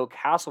 and though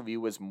Castleview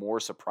was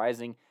more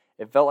surprising,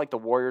 it felt like the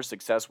Warriors'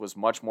 success was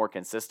much more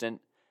consistent.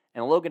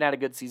 And Logan had a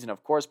good season,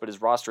 of course, but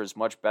his roster is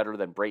much better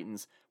than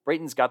Brayton's.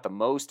 Brayton's got the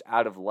most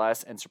out of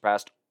less and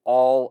surpassed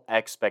all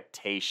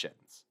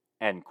expectations.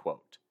 End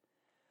quote.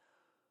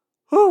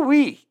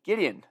 Hoo-wee,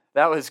 Gideon.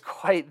 That was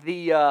quite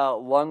the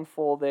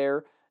lungful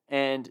there.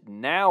 And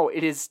now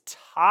it is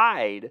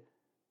tied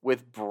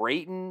with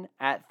Brayton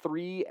at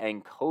 3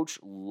 and Coach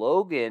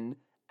Logan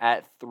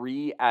at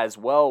 3 as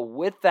well,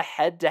 with the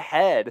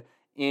head-to-head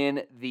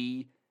in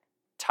the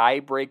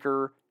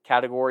tiebreaker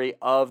category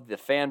of the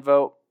fan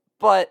vote.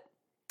 But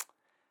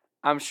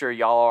I'm sure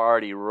y'all are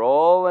already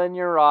rolling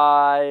your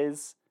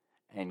eyes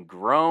and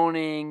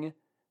groaning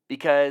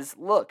because,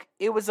 look,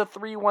 it was a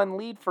 3-1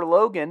 lead for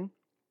Logan,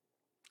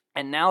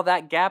 and now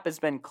that gap has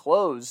been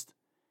closed.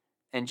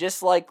 And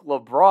just like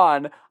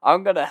LeBron,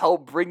 I'm going to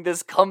help bring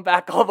this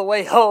comeback all the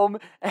way home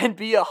and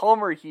be a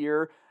homer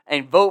here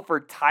and vote for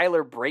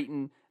Tyler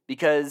Brayton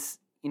because,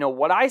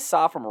 what I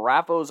saw from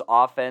Arapahoe's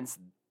offense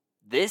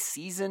this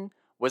season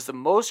was the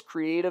most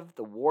creative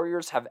the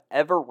Warriors have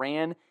ever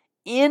ran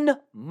in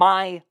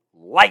my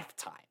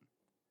lifetime.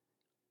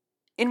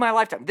 In my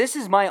lifetime. This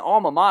is my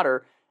alma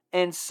mater,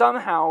 and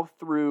somehow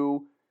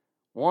through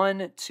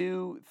 1,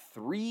 2,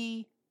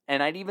 3,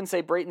 and I'd even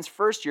say Brayton's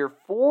first year,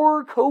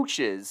 4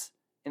 coaches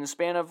in the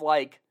span of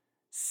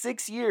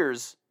 6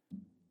 years,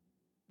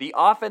 the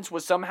offense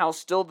was somehow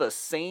still the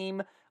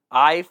same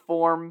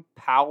I-form,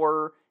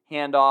 power,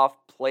 handoff,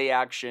 play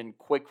action,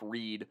 quick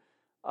read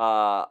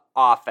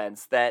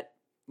offense that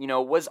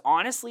was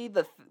honestly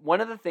one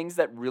of the things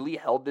that really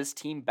held this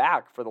team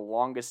back for the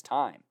longest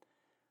time.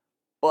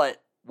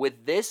 But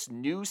with this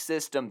new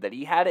system that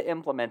he had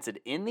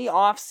implemented in the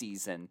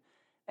offseason,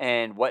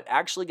 and what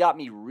actually got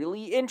me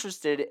really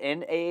interested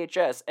in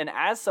AHS, and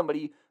as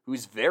somebody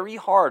who's very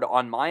hard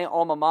on my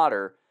alma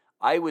mater,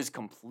 I was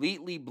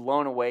completely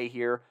blown away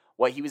here.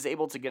 What he was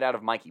able to get out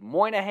of Mikey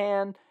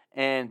Moynihan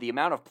and the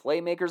amount of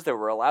playmakers that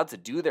were allowed to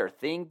do their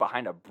thing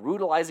behind a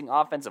brutalizing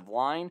offensive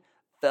line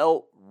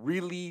felt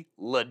really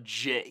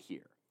legit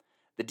here.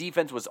 The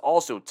defense was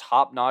also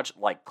top-notch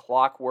like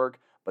clockwork,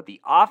 but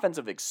the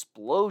offensive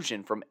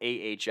explosion from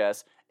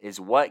AHS is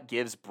what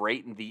gives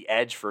Brayton the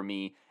edge for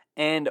me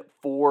and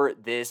for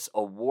this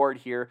award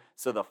here.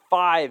 So the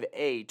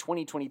 5A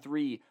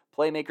 2023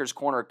 Playmakers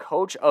Corner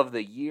Coach of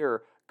the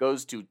Year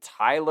goes to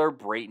Tyler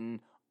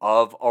Brayton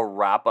of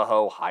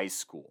Arapahoe High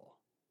School.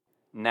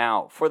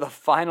 Now, for the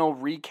final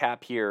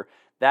recap here,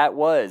 that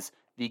was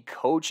the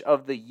Coach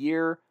of the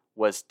Year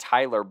was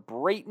Tyler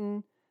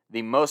Brayton.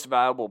 The most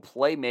valuable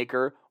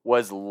playmaker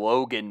was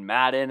Logan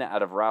Madden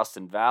out of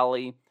Ralston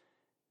Valley.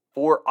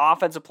 For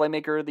Offensive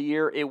Playmaker of the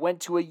Year, it went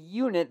to a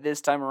unit this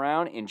time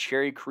around in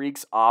Cherry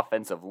Creek's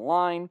offensive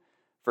line.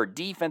 For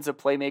Defensive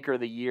Playmaker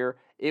of the Year,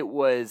 it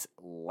was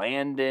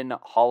Landon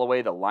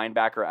Holloway, the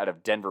linebacker out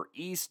of Denver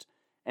East.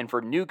 And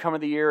for Newcomer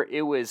of the Year,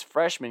 it was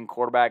freshman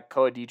quarterback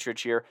Koa Dietrich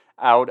here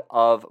out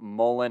of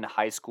Mullen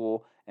High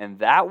School. And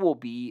that will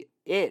be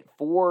it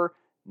for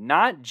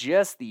not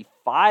just the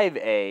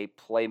 5A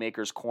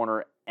Playmakers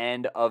Corner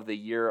End of the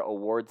Year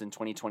awards in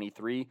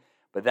 2023,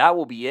 but that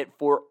will be it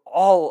for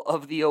all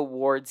of the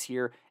awards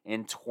here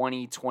in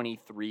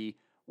 2023.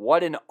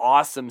 What an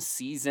awesome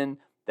season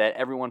that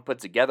everyone put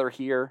together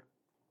here.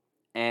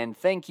 And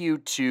thank you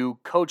to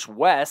Coach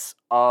Wes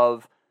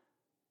of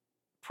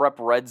Prep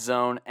Red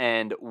Zone,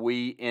 and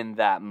we in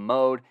that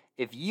mode.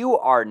 If you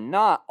are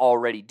not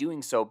already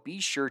doing so, be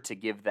sure to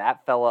give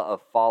that fella a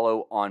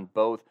follow on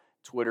both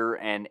Twitter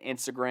and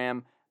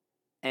Instagram,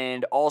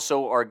 and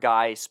also our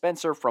guy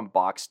Spencer from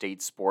Box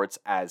State Sports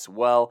as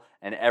well,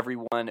 and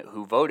everyone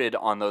who voted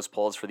on those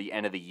polls for the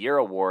end of the year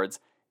awards.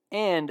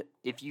 And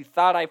if you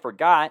thought I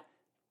forgot,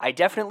 I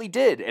definitely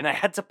did, and I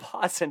had to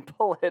pause and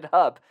pull it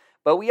up.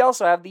 But we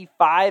also have the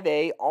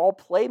 5A All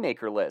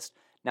Playmaker list.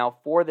 Now,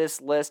 for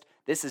this list,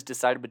 this is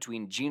decided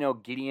between Gino,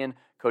 Gideon,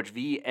 Coach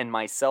V, and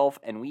myself,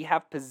 and we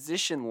have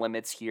position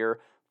limits here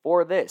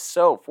for this.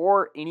 So,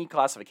 for any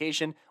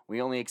classification, we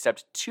only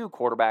accept 2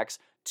 quarterbacks,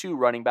 2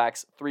 running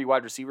backs, 3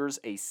 wide receivers,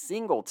 a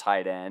single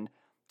tight end,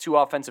 2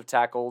 offensive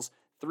tackles,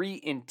 3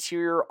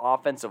 interior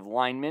offensive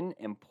linemen,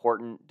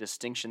 important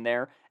distinction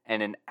there,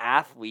 and an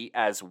athlete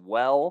as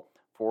well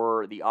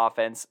for the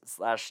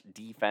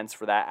offense/defense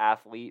for that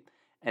athlete.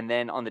 And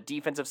then on the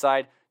defensive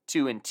side,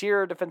 2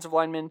 interior defensive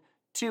linemen,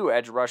 2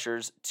 edge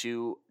rushers,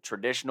 2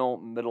 traditional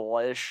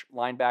middle-ish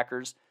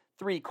linebackers,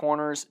 3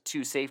 corners,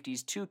 2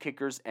 safeties, 2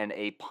 kickers, and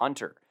a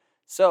punter.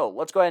 So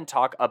let's go ahead and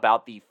talk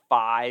about the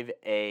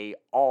 5A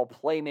All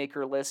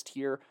Playmaker list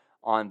here.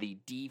 On the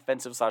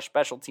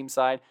defensive/special team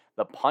side,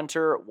 the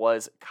punter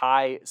was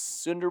Kai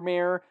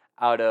Sundermeer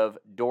out of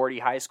Doherty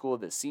High School,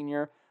 the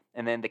senior.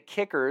 And then the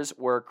kickers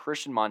were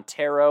Christian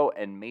Montero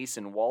and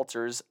Mason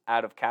Walters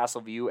out of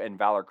Castleview and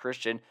Valor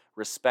Christian,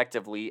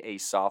 respectively a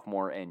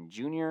sophomore and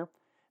junior.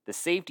 The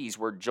safeties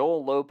were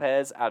Joel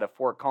Lopez out of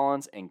Fort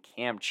Collins and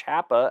Cam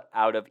Chappa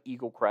out of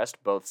Eagle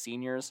Crest, both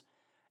seniors.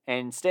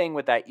 And staying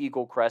with that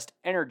Eagle Crest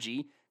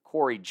energy,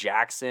 Corey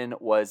Jackson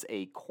was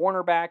a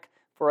cornerback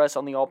for us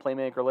on the All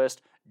Playmaker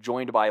list,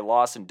 joined by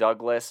Lawson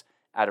Douglas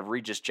out of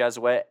Regis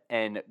Jesuit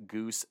and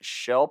Goose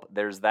Shelp.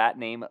 There's that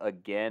name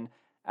again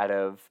out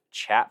of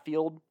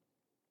Chatfield.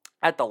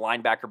 At the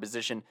linebacker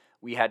position,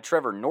 we had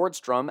Trevor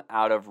Nordstrom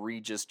out of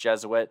Regis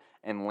Jesuit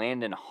and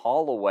Landon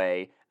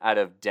Holloway out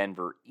of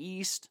Denver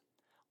East.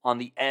 On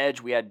the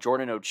edge, we had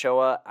Jordan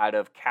Ochoa out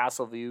of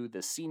Castleview,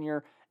 the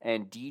senior,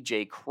 and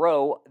DJ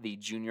Crow, the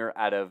junior,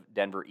 out of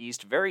Denver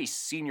East. Very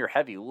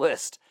senior-heavy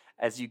list,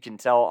 as you can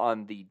tell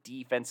on the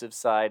defensive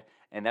side,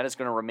 and that is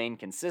going to remain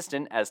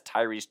consistent as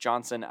Tyrese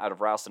Johnson out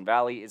of Ralston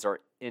Valley is our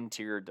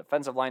interior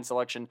defensive line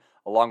selection,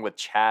 along with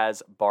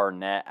Chaz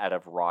Barnett out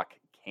of Rock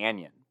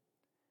Canyon.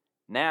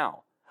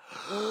 Now,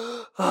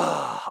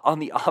 on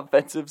the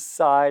offensive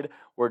side,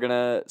 we're going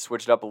to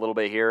switch it up a little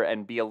bit here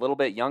and be a little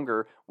bit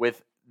younger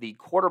with the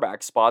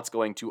quarterback spots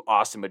going to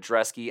Austin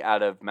Madreski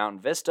out of Mountain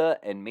Vista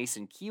and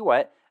Mason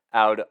Kiewet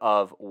out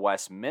of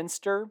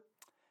Westminster.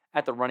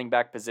 At the running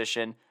back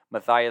position,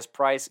 Matthias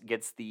Price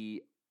gets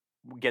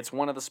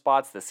one of the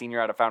spots, the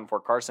senior out of Fountain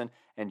Fort Carson,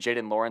 and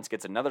Jaden Lawrence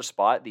gets another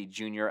spot, the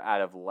junior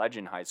out of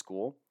Legend High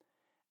School.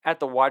 At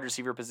the wide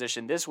receiver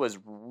position, this was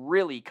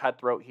really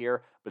cutthroat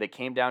here, but it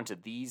came down to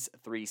these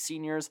 3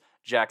 seniors,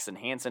 Jackson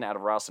Hansen out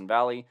of Ralston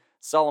Valley,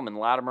 Solomon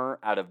Latimer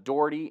out of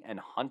Doherty, and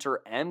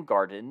Hunter M.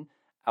 Garden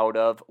out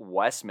of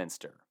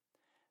Westminster.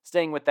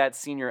 Staying with that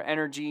senior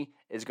energy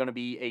is going to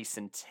be a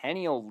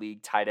Centennial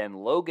League tight end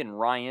Logan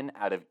Ryan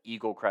out of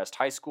Eagle Crest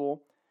High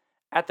School.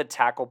 At the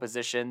tackle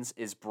positions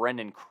is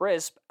Brendan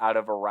Crisp out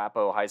of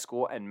Arapahoe High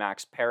School and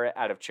Max Parrott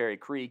out of Cherry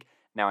Creek.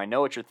 Now, I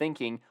know what you're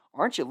thinking.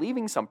 Aren't you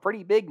leaving some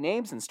pretty big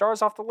names and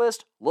stars off the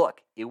list?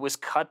 Look, it was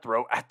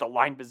cutthroat at the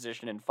line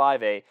position in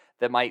 5A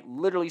that might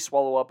literally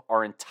swallow up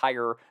our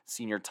entire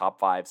senior top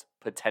 5s,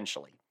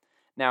 potentially.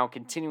 Now,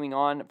 continuing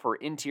on for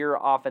interior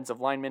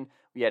offensive linemen,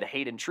 we had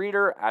Hayden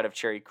Treater out of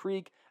Cherry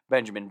Creek,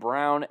 Benjamin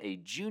Brown, a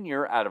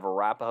junior out of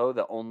Arapahoe,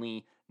 the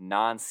only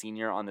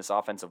non-senior on this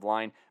offensive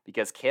line,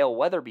 because Cale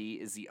Weatherby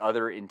is the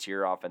other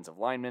interior offensive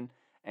lineman,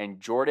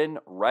 and Jordan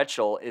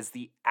Retchell is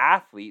the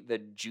athlete, the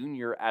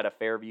junior out of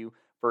Fairview,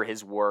 for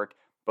his work,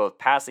 both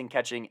passing,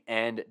 catching,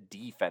 and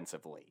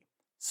defensively.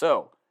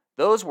 So,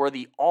 those were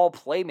the all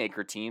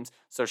playmaker teams.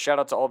 So shout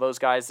out to all those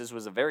guys. This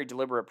was a very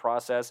deliberate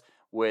process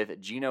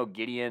with Gino,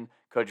 Gideon,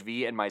 Coach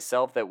V, and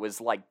myself that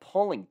was like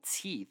pulling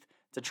teeth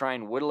to try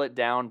and whittle it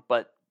down.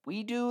 But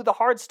we do the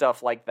hard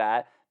stuff like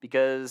that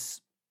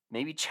because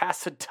maybe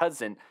Chassa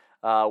doesn't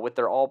with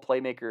their all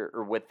playmaker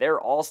or with their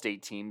all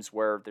state teams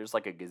where there's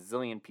like a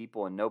gazillion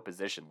people and no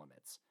position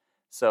limits.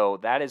 So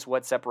that is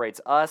what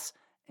separates us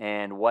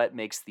and what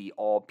makes the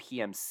all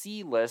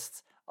PMC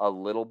lists a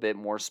little bit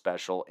more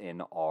special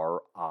in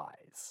our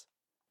eyes.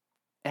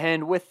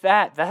 And with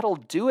that, that'll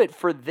do it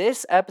for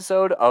this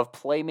episode of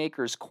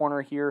Playmaker's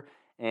Corner here,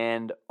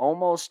 and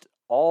almost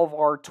all of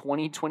our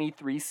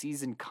 2023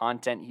 season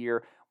content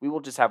here. We will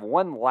just have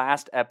one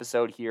last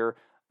episode here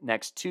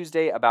next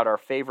Tuesday about our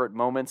favorite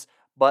moments.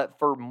 But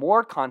for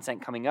more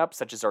content coming up,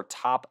 such as our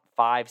top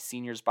 5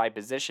 seniors by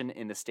position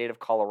in the state of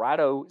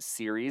Colorado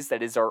series,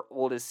 that is our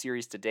oldest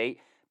series to date,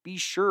 be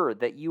sure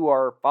that you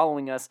are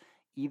following us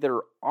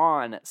either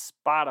on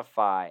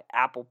Spotify,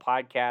 Apple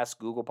Podcasts,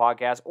 Google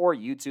Podcasts, or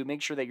YouTube.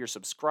 Make sure that you're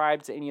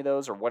subscribed to any of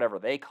those or whatever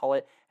they call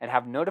it and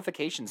have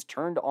notifications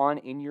turned on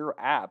in your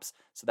apps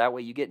so that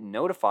way you get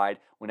notified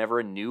whenever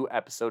a new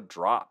episode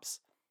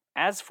drops.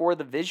 as for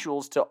the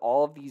visuals to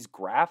all of these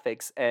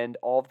graphics and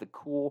all of the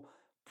cool,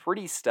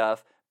 pretty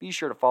stuff, be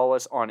sure to follow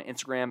us on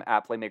Instagram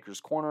at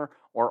Playmakers Corner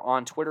or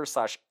on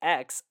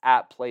Twitter/X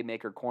at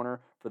Playmaker Corner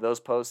for those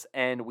posts.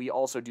 And we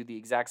also do the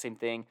exact same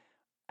thing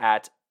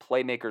at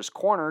Playmakers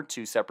Corner,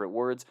 two separate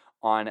words,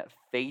 on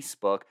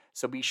Facebook.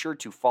 So be sure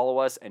to follow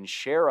us and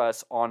share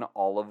us on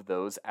all of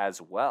those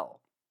as well.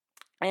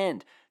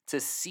 And to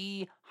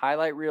see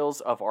highlight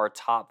reels of our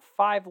top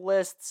 5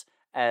 lists,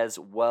 as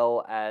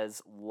well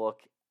as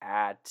look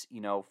at,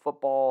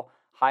 football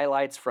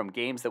highlights from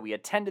games that we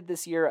attended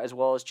this year, as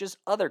well as just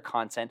other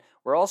content,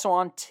 we're also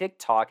on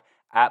TikTok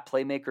at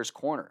Playmakers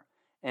Corner.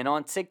 And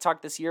on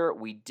TikTok this year,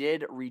 we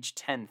did reach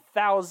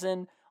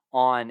 10,000.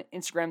 On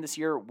Instagram this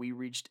year, we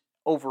reached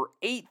over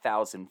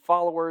 8,000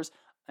 followers.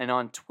 And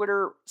on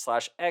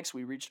Twitter/X,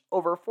 we reached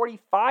over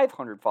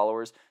 4,500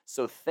 followers.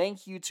 So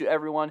thank you to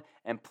everyone.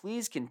 And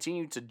please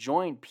continue to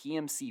join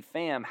PMC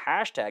Fam,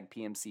 hashtag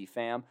PMC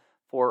Fam,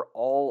 for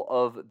all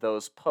of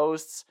those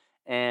posts.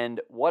 And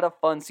what a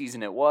fun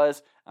season it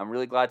was. I'm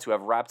really glad to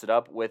have wrapped it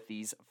up with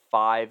these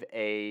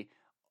 5A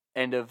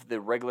end of the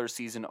regular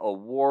season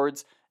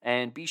awards.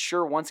 And be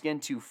sure once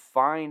again to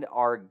find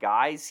our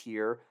guys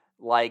here,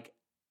 like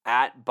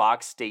at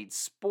Box State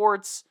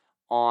Sports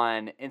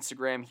on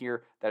Instagram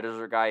here. That is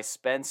our guy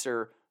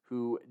Spencer,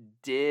 who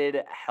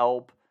did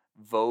help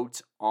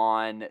vote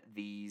on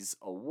these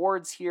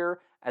awards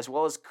here, as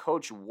well as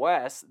Coach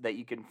Wes, that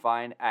you can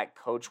find at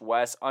Coach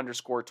Wes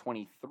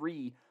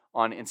 _23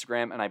 on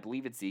Instagram, and I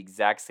believe it's the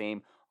exact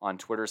same on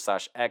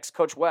Twitter/X.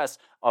 Coach Wes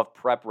of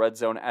Prep Red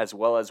Zone, as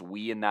well as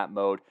We in That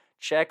Mode.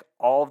 Check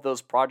all of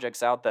those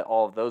projects out that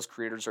all of those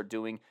creators are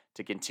doing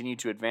to continue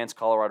to advance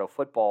Colorado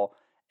football.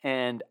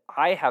 And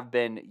I have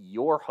been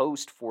your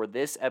host for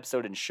this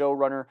episode and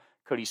showrunner,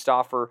 Cody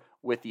Stoffer,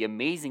 with the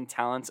amazing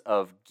talents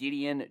of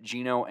Gideon,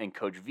 Gino, and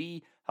Coach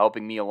V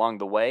helping me along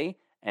the way.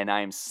 And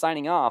I am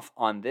signing off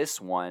on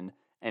this one.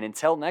 And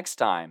until next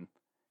time,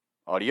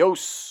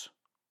 adios.